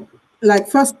 like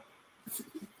first,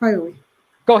 fire away.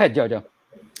 Go ahead, Jojo.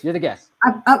 You're the guest.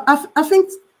 I think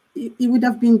it would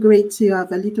have been great to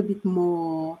have a little bit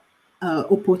more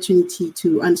opportunity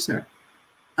to answer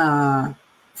around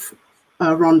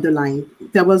the line.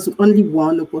 There was only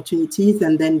one opportunity,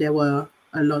 and then there were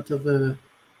a lot of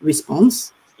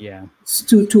response. Yeah.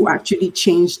 To actually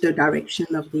change the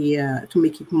direction of the to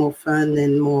make it more fun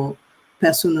and more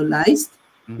personalized.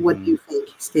 Mm-hmm. What do you think,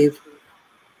 Steve?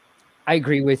 I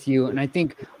agree with you, and I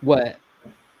think what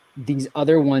these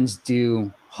other ones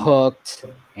do, Hooked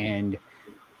and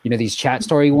these chat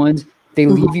story ones, they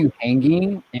leave you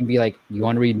hanging and be like, you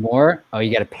want to read more? Oh,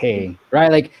 you got to pay, right?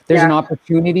 Like there's an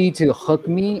opportunity to hook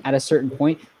me at a certain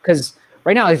point, because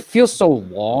right now it feels so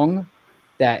long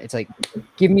that it's like,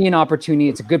 give me an opportunity.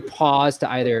 It's a good pause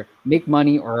to either make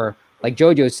money or, like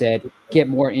Jojo said, get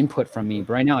more input from me.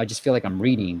 But right now I just feel like I'm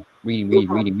reading,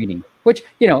 which,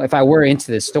 if I were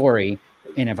into this story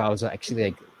and if I was actually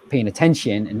like paying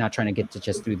attention and not trying to get to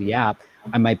just through the app,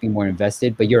 I might be more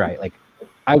invested. But you're right. Like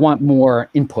I want more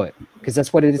input, because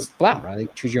that's what it is about, right?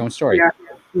 Like choose your own story.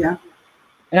 Yeah.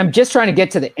 And I'm just trying to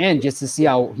get to the end just to see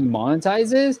how he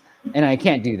monetizes, and I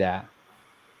can't do that.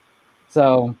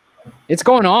 So it's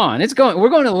going on. We're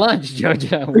going to lunch,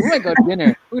 Jojo. We might go to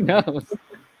dinner. Who knows?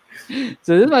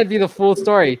 So this might be the full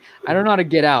story. I don't know how to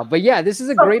get out. But yeah, this is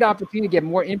a great opportunity to get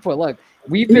more input. Look,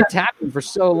 we've been tapping for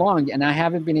so long, and I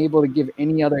haven't been able to give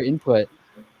any other input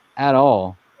at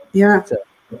all. Yeah.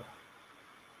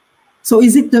 So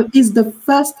is the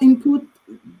first input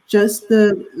just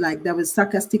that was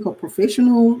sarcastic or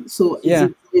professional? So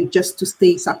is it just to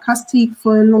stay sarcastic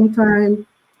for a long time?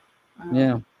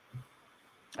 Yeah,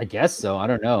 I guess so. I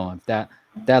don't know if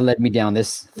that led me down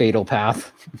this fatal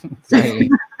path.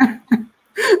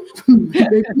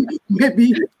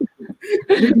 maybe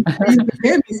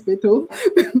fatal.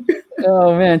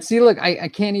 Oh man, see, look, I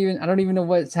don't even know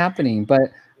what's happening.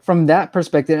 But from that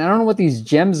perspective, I don't know what these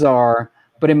gems are.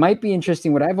 But it might be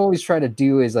interesting. What I've always tried to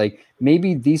do is like,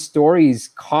 maybe these stories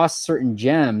cost certain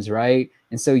gems, right?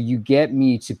 And so you get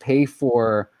me to pay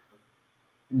for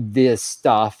this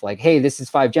stuff. Like, hey, this is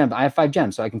 5 gems. I have 5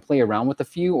 gems, so I can play around with a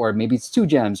few, or maybe it's 2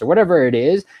 gems or whatever it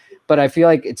is. But I feel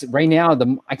like it's right now,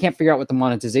 I can't figure out what the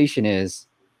monetization is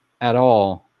at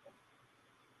all.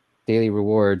 Daily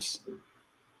rewards.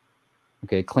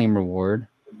 Okay, claim reward.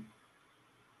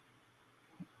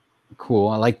 Cool.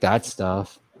 I like that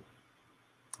stuff.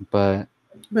 But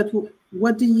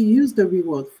what do you use the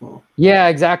reward for? Yeah,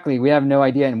 exactly. We have no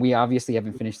idea, and we obviously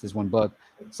haven't finished this one book.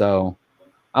 So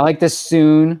I like this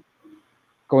soon,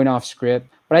 going off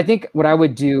script. But I think what I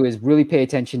would do is really pay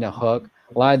attention to Hook,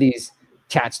 a lot of these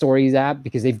chat stories app,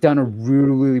 because they've done a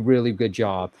really, really good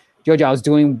job. Jojo, I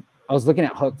was looking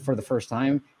at Hook for the first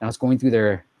time, and I was going through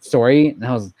their story, and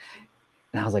I was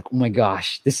like, oh my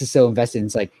gosh, this is so invested. And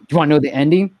it's like, do you want to know the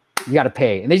ending? You got to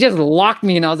pay. And they just locked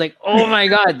me, and I was like, oh my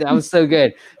God, that was so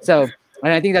good. So,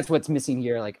 and I think that's what's missing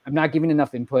here. Like, I'm not giving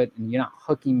enough input, and you're not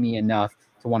hooking me enough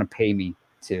to want to pay me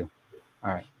too. All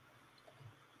right.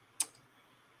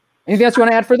 Anything else you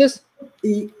want to add for this?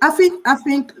 I think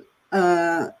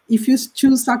if you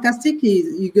choose sarcastic,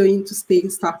 you're going to stay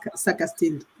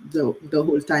sarcastic the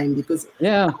whole time, because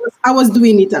I was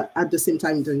doing it at the same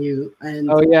time than you. And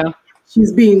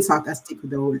she's being sarcastic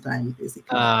the whole time,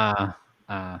 basically.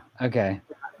 Okay.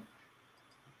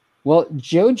 Well,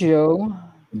 Jojo,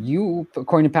 you,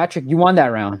 according to Patrick, you won that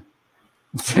round.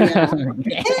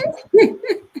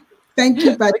 Thank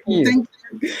you, Patrick. Thank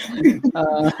you.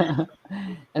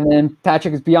 And then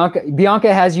Patrick is Bianca.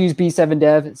 Bianca has used B7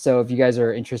 Dev, so if you guys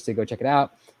are interested, go check it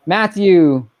out.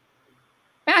 Matthew,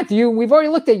 we've already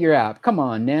looked at your app. Come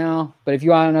on now. But if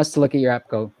you want us to look at your app,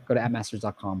 go to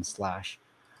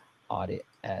appmasters.com/audit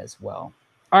as well.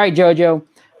 All right, Jojo.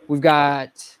 We've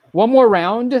got one more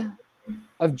round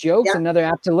of jokes, another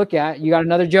app to look at. You got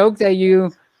another joke that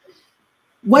you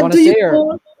What do you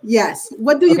call? Yes.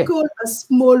 What do you call a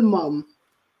small mom?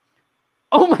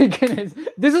 Oh my goodness.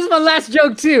 This is my last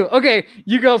joke too. Okay,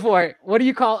 you go for it. What do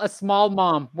you call a small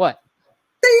mom? What?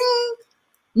 Ding!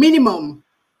 Minimum.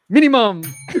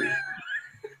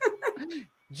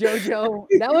 Jojo,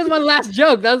 that was my last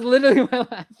joke. That was literally my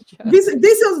last joke. This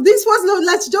was the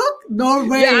last joke? No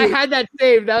way. Yeah, I had that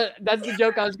saved. That's the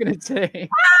joke I was gonna say.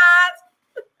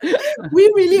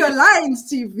 We really aligned,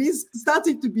 Steve. This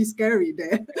started to be scary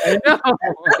there. I know.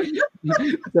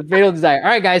 It's a fatal desire. All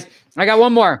right, guys. I got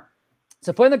one more.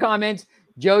 So put in the comments,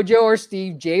 Jojo or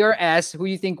Steve, J or S, who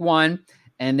you think won,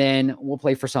 and then we'll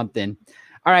play for something.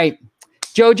 All right.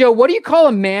 Jojo, what do you call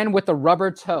a man with a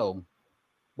rubber toe?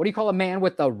 What do you call a man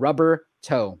with a rubber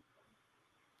toe?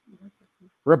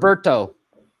 Roberto.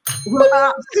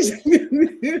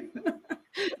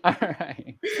 All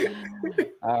right.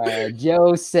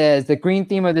 Joe says the green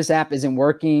theme of this app isn't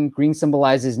working. Green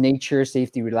symbolizes nature,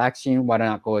 safety, relaxation. Why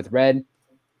not go with red?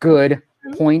 Good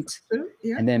point.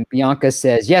 Yeah. And then Bianca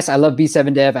says, yes, I love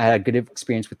B7 Dev. I had a good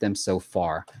experience with them so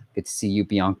far. Good to see you,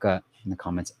 Bianca, in the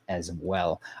comments as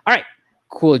well. All right.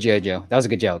 Cool, Jojo. That was a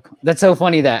good joke. That's so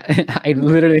funny that I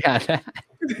literally had that.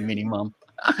 Minimum.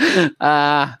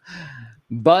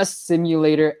 Bus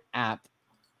simulator app.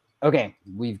 Okay,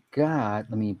 we've got,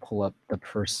 let me pull up the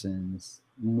person's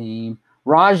name.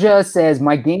 Raja says,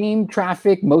 my game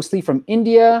traffic mostly from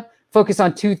India. Focus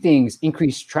on two things,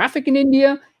 increase traffic in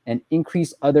India and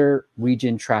increase other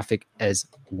region traffic as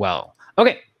well.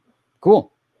 Okay,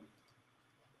 cool.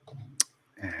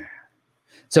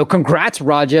 So congrats,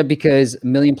 Raja, because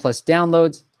 1 million+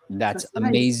 downloads. That's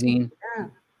amazing. Nice. Yeah.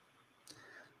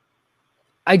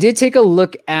 I did take a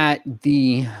look at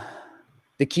the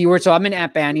keyword. So I'm in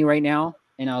App Annie right now,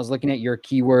 and I was looking at your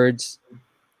keywords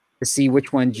to see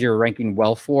which ones you're ranking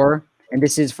well for. And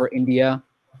this is for India.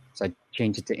 So I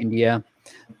changed it to India.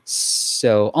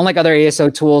 So unlike other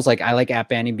ASO tools, like I like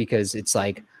App Annie because it's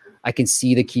like I can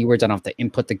see the keywords. I don't have to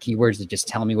input the keywords to just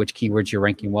tell me which keywords you're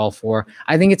ranking well for.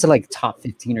 I think it's like top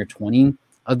 15 or 20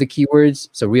 of the keywords.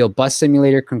 So Real Bus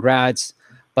Simulator, congrats.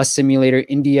 Bus Simulator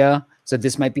India. So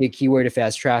this might be a keyword if it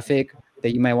has traffic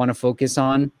that you might want to focus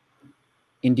on.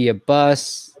 India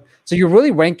Bus. So you're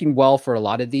really ranking well for a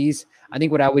lot of these. I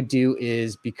think what I would do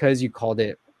is, because you called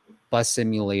it Bus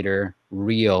Simulator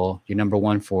Real, you're number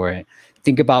one for it,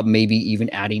 think about maybe even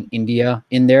adding India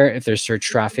in there if there's search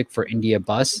traffic for India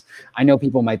Bus. I know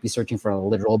people might be searching for a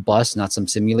literal bus, not some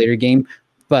simulator game.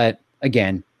 But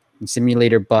again,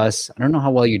 simulator bus, I don't know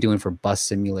how well you're doing for Bus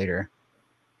Simulator.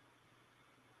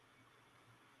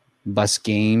 Bus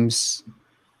games.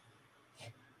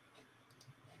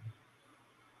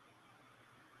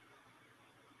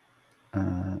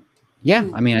 Yeah,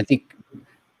 I mean, I think,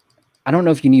 I don't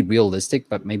know if you need realistic,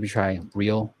 but maybe try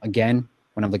real again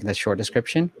when I'm looking at the short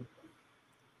description.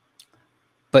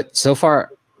 But so far,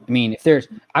 I mean, if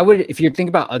you're thinking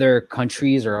about other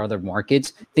countries or other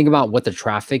markets, think about what the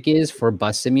traffic is for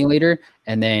Bus Simulator.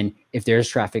 And then if there's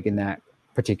traffic in that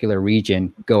particular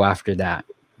region, go after that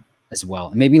as well.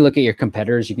 And maybe look at your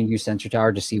competitors. You can use Sensor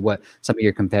Tower to see what some of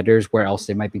your competitors, where else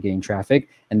they might be getting traffic.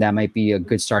 And that might be a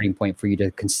good starting point for you to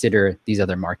consider these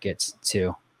other markets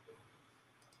too.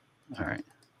 All right.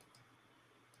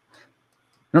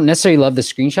 I don't necessarily love the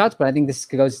screenshots, but I think this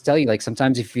goes to tell you, like,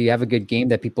 sometimes if you have a good game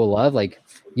that people love, like,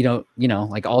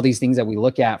 like all these things that we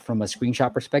look at from a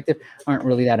screenshot perspective aren't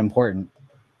really that important.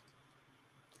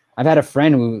 I've had a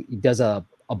friend who does a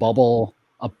bubble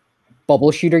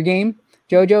shooter game,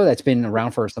 Jojo, that's been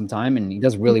around for some time, and he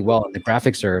does really well. And the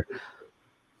graphics are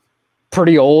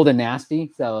pretty old and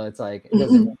nasty, so it's like it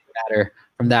doesn't really matter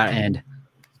from that end.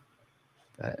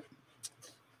 But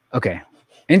okay,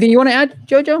 anything you want to add,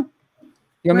 Jojo?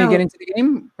 You want me to get into the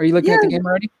game? Are you looking at the game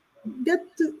already? Get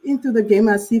into the game.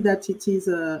 I see that it is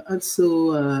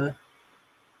also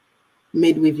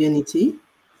made with Unity.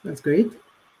 That's great.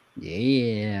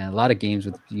 Yeah, a lot of games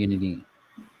with Unity.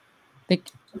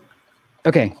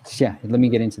 Okay, yeah, let me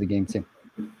get into the game too.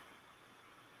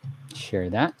 Share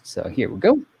that. So here we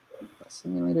go. Bus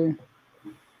Simulator.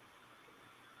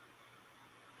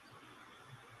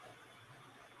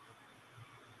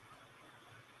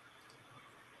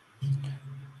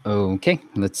 Okay,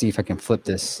 let's see if I can flip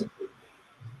this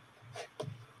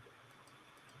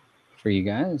for you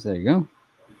guys. There you go.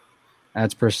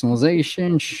 Adds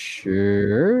personalization.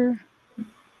 Sure.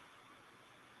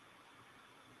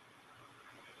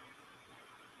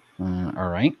 All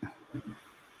right.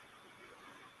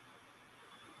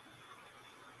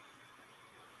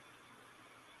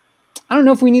 I don't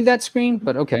know if we need that screen,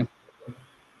 but okay.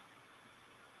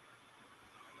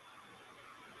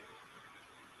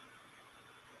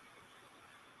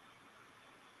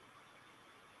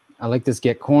 I like this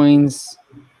get coins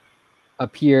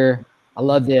up here. I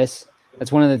love this.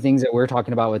 That's one of the things that we're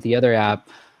talking about with the other app,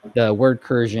 the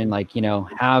Wordcursion, like,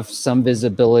 have some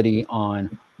visibility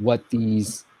on what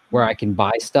these, where I can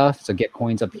buy stuff. So get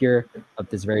coins up here, up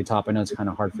this very top. I know it's kind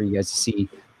of hard for you guys to see,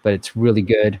 but it's really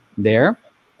good there.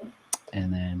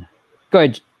 And then go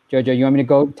ahead, Jojo. You want me to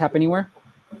go tap anywhere?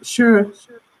 Sure.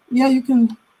 Yeah, you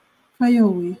can fire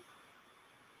away.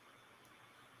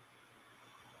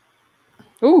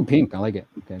 Ooh, pink. I like it.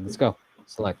 Okay, let's go.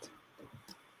 Select.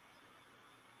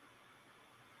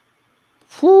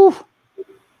 Whew.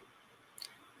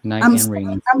 Night and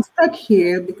rain. I'm stuck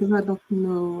here because I don't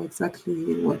know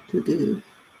exactly what to do.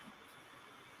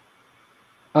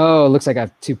 Oh, it looks like I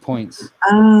have 2 points.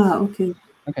 Ah, okay.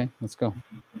 Okay, let's go.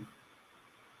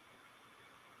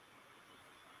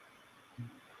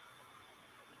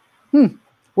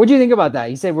 What do you think about that?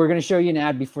 He said we're going to show you an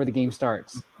ad before the game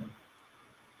starts.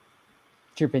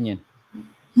 What's your opinion?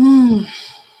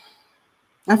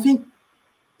 I think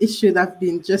it should have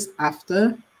been just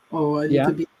after, or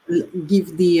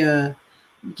give the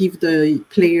give the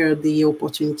player the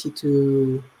opportunity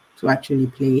to actually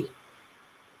play.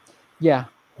 Yeah,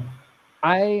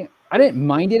 I didn't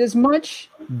mind it as much,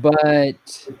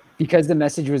 but because the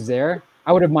message was there,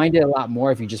 I would have minded a lot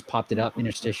more if you just popped it up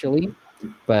interstitially.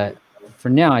 But for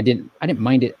now, I didn't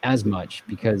mind it as much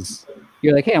because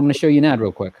you're like, hey, I'm going to show you an ad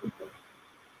real quick.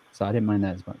 So I didn't mind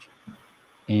that as much.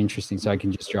 Interesting. So I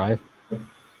can just drive.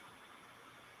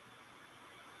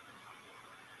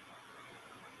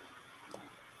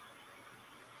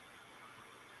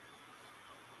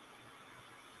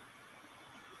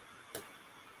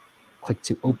 Click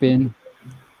to open.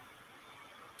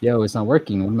 Yo, it's not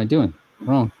working. What am I doing?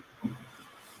 Wrong.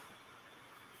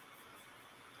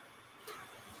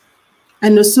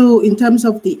 And also, in terms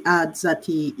of the ads that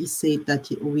he said that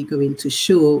we're going to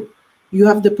show, you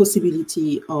have the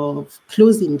possibility of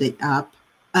closing the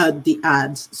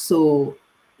ads. So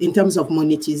in terms of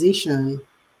monetization,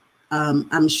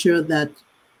 I'm sure that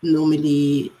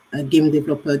normally a game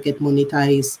developer get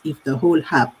monetized if the whole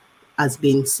app has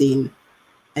been seen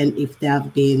and if there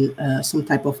have been some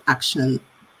type of action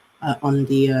on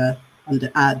the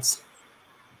ads.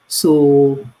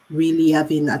 So really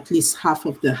having at least half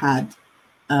of the ad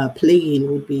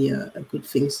playing would be a good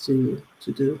thing to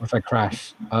do. If I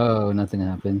crash, oh, nothing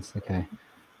happens. Okay.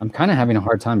 I'm kind of having a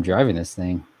hard time driving this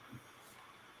thing.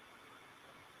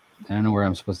 I don't know where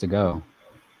I'm supposed to go.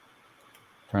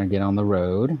 Trying to get on the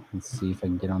road. Let's see if I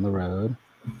can get on the road.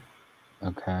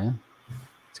 Okay.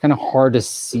 It's kind of hard to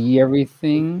see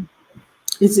everything.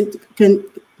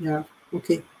 Yeah,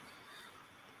 okay.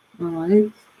 All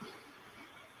right.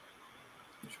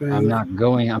 I'm not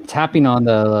going. I'm tapping on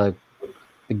the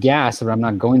gas, but I'm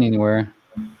not going anywhere.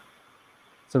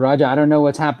 So Raja, I don't know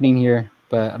what's happening here,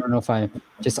 but I don't know if I'm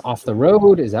just off the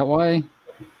road. Is that why?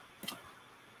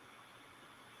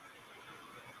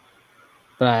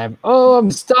 But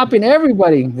I'm stopping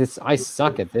everybody. I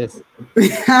suck at this.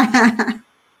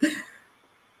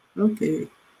 Okay.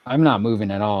 I'm not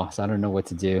moving at all, so I don't know what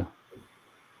to do.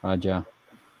 Raja.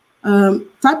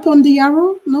 Tap on the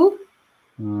arrow, no?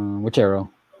 Which arrow?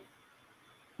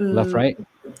 Left, right?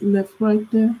 Left, right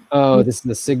there. Oh, this is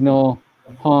the signal.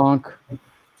 Honk.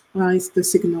 It's the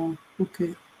signal.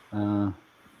 Okay. Not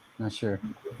sure.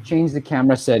 Change the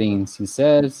camera settings, he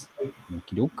says.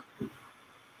 Okey-doke.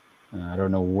 I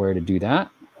don't know where to do that.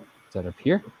 Is that up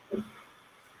here?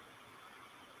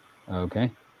 Okay.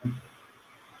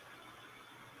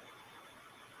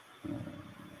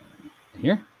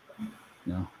 Here?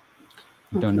 No.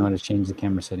 I don't know how to change the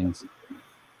camera settings.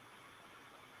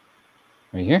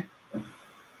 Right here?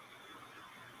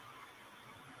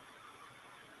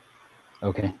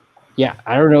 Okay. Yeah,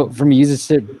 I don't know. From a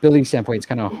usability standpoint, it's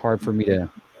kind of hard for me to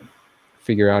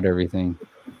figure out everything.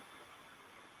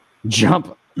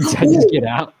 Jump. Did I just get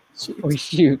out? Oh,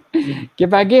 shoot. Get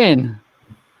back in.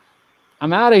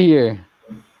 I'm out of here.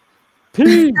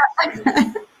 Peace.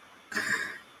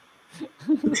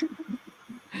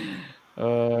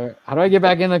 How do I get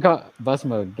back in the bus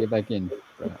mode? Get back in.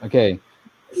 Okay.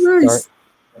 Nice. Start.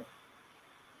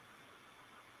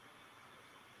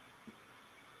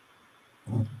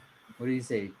 What do you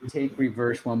say? Take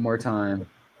reverse one more time.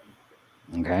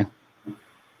 Okay.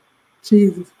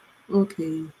 Jesus.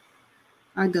 Okay.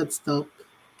 I got stuck.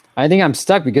 I think I'm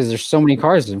stuck because there's so many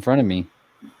cars in front of me.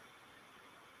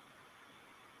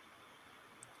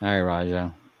 All right,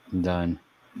 Raja. I'm done.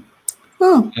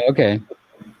 Oh. Okay.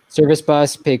 Service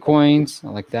bus, pay coins. I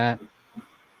like that.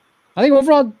 I think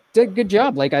overall did a good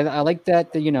job. Like I like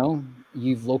that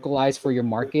you've localized for your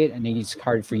market. I know it's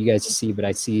hard for you guys to see, but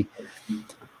I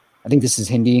think this is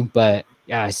Hindi, but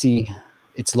yeah, I see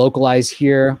it's localized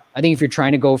here. I think if you're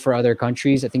trying to go for other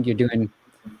countries, I think you're doing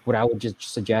what I would just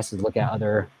suggest is look at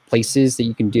other places that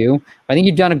you can do. I think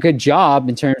you've done a good job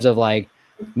in terms of like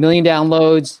 1 million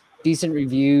downloads, decent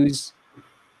reviews,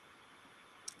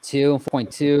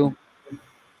 4.2.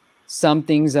 Some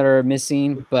things that are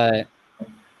missing, but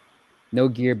no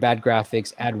gear, bad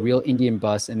graphics, add real Indian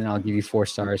bus, and then I'll give you 4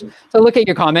 stars. So look at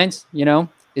your comments,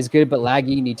 is good, but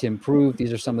laggy, need to improve.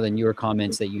 These are some of the newer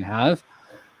comments that you have.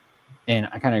 And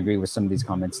I kind of agree with some of these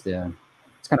comments.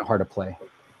 It's kind of hard to play.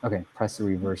 Okay, press the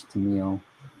reverse to Neo.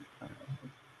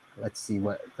 Let's see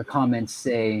what the comments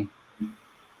say.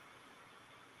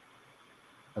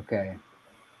 Okay.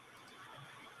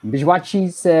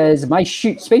 Bijwachi says, my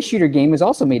space shooter game was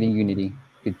also made in Unity.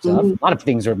 Good stuff. A lot of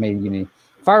things are made in Unity.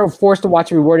 If I were forced to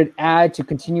watch a rewarded ad to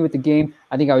continue with the game,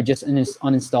 I think I would just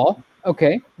uninstall.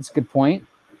 Okay, that's a good point.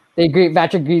 They agree.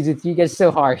 Vatra agrees with you. You guys are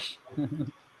so harsh.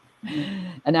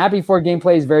 An app before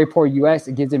gameplay is very poor UX.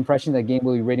 It gives the impression that the game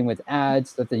will be rating with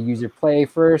ads. Let the user play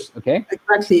first. Okay.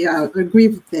 Exactly. I agree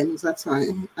with them. That's why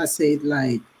I said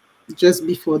like just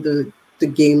before the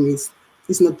game is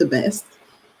not the best.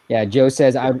 Yeah. Joe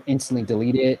says I would instantly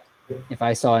delete it if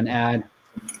I saw an ad.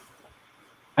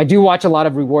 I do watch a lot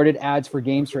of rewarded ads for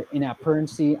games for in-app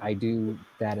currency. I do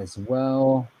that as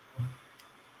well.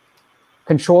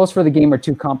 Controls for the game are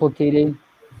too complicated.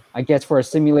 I guess for a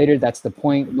simulator, that's the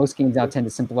point. Most games now tend to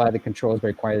simplify the controls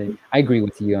very quietly. I agree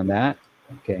with you on that.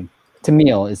 Okay.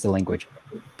 Tamil is the language.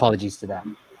 Apologies to that.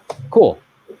 Cool.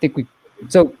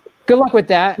 So good luck with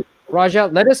that. Raja,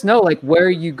 let us know like where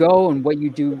you go and what you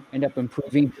do end up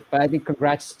improving. But I think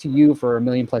congrats to you for 1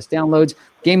 million+ downloads.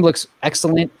 Game looks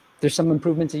excellent. There's some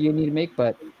improvements that you need to make,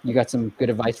 but you got some good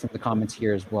advice from the comments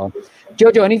here as well.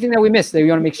 Jojo, anything that we missed that you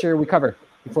want to make sure we cover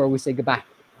before we say goodbye?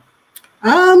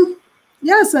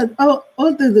 Yes, all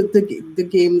the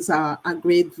games are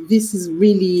great. This is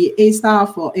really a star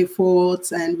for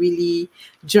efforts and really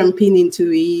jumping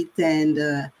into it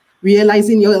and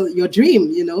realizing your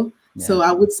dream, Yeah. So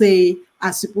I would say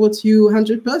I support you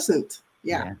 100%.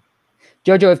 Yeah.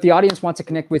 Jojo, if the audience wants to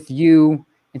connect with you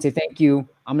and say thank you,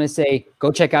 I'm going to say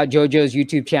go check out Jojo's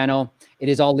YouTube channel. It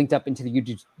is all linked up into the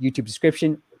YouTube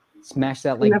description. Smash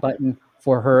that like button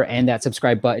for her and that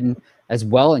subscribe button as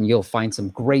well, and you'll find some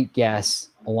great guests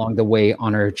along the way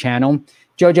on her channel.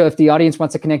 Jojo, if the audience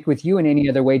wants to connect with you in any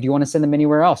other way, do you want to send them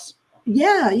anywhere else?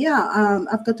 Yeah.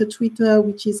 I've got a Twitter,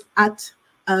 which is at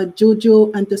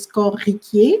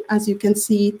Jojo_Riquier, as you can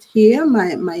see it here,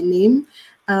 my name.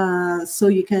 So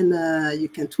you can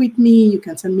tweet me, you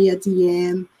can send me a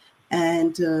DM,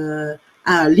 and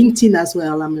LinkedIn as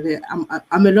well. I'm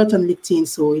a lot on LinkedIn,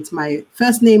 so it's my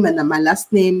first name and my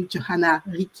last name, Johanna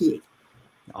Riquier.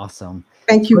 Awesome.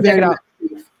 Thank you very much,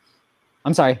 Steve.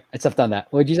 I'm sorry, I stepped on that.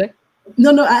 What did you say?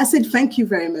 No, I said thank you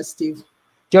very much, Steve.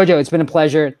 Jojo, it's been a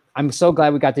pleasure. I'm so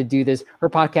glad we got to do this. Her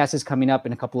podcast is coming up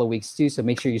in a couple of weeks too, so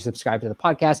make sure you subscribe to the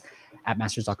podcast at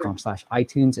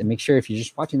masters.com/iTunes, and make sure if you're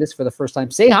just watching this for the first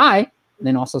time, say hi, and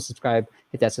then also subscribe,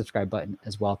 hit that subscribe button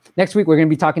as well. Next week, we're going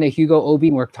to be talking to Hugo Obi,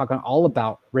 and we're talking all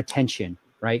about retention,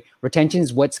 right? Retention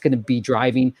is what's going to be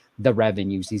driving the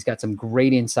revenues. He's got some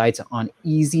great insights on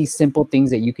easy, simple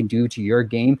things that you can do to your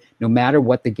game, no matter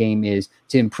what the game is,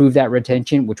 to improve that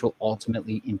retention, which will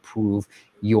ultimately improve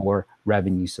your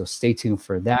revenue. So stay tuned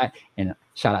for that. And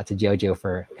shout out to Jojo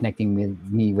for connecting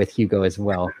me with Hugo as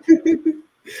well.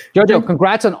 Jojo,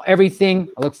 congrats on everything.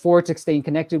 I look forward to staying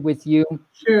connected with you.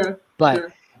 Sure.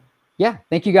 But yeah,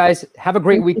 thank you guys. Have a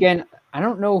great weekend. I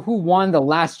don't know who won the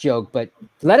last joke, but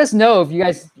let us know if you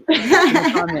guys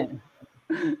comment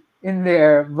in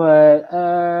there. But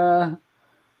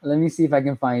let me see if I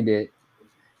can find it.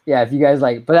 Yeah, if you guys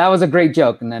like, but that was a great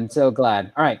joke, and I'm so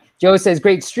glad. All right. Joe says,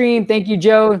 great stream. Thank you,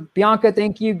 Joe. Bianca,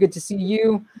 thank you. Good to see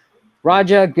you.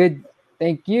 Raja, good.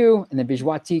 Thank you. And then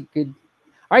Bijwati, good.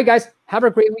 All right, guys. Have a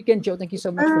great weekend. Joe, thank you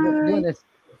so much for doing this.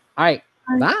 All right.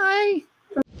 Bye.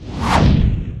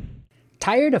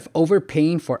 Tired of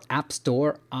overpaying for App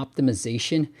Store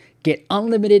optimization? Get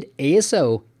unlimited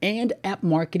ASO and app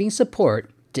marketing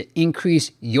support to increase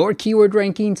your keyword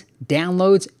rankings,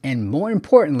 downloads, and more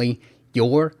importantly,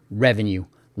 your revenue.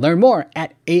 Learn more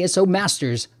at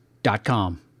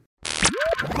asomasters.com.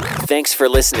 Thanks for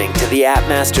listening to the App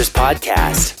Masters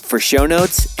podcast. For show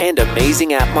notes and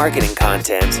amazing app marketing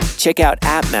content, check out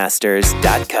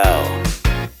appmasters.co.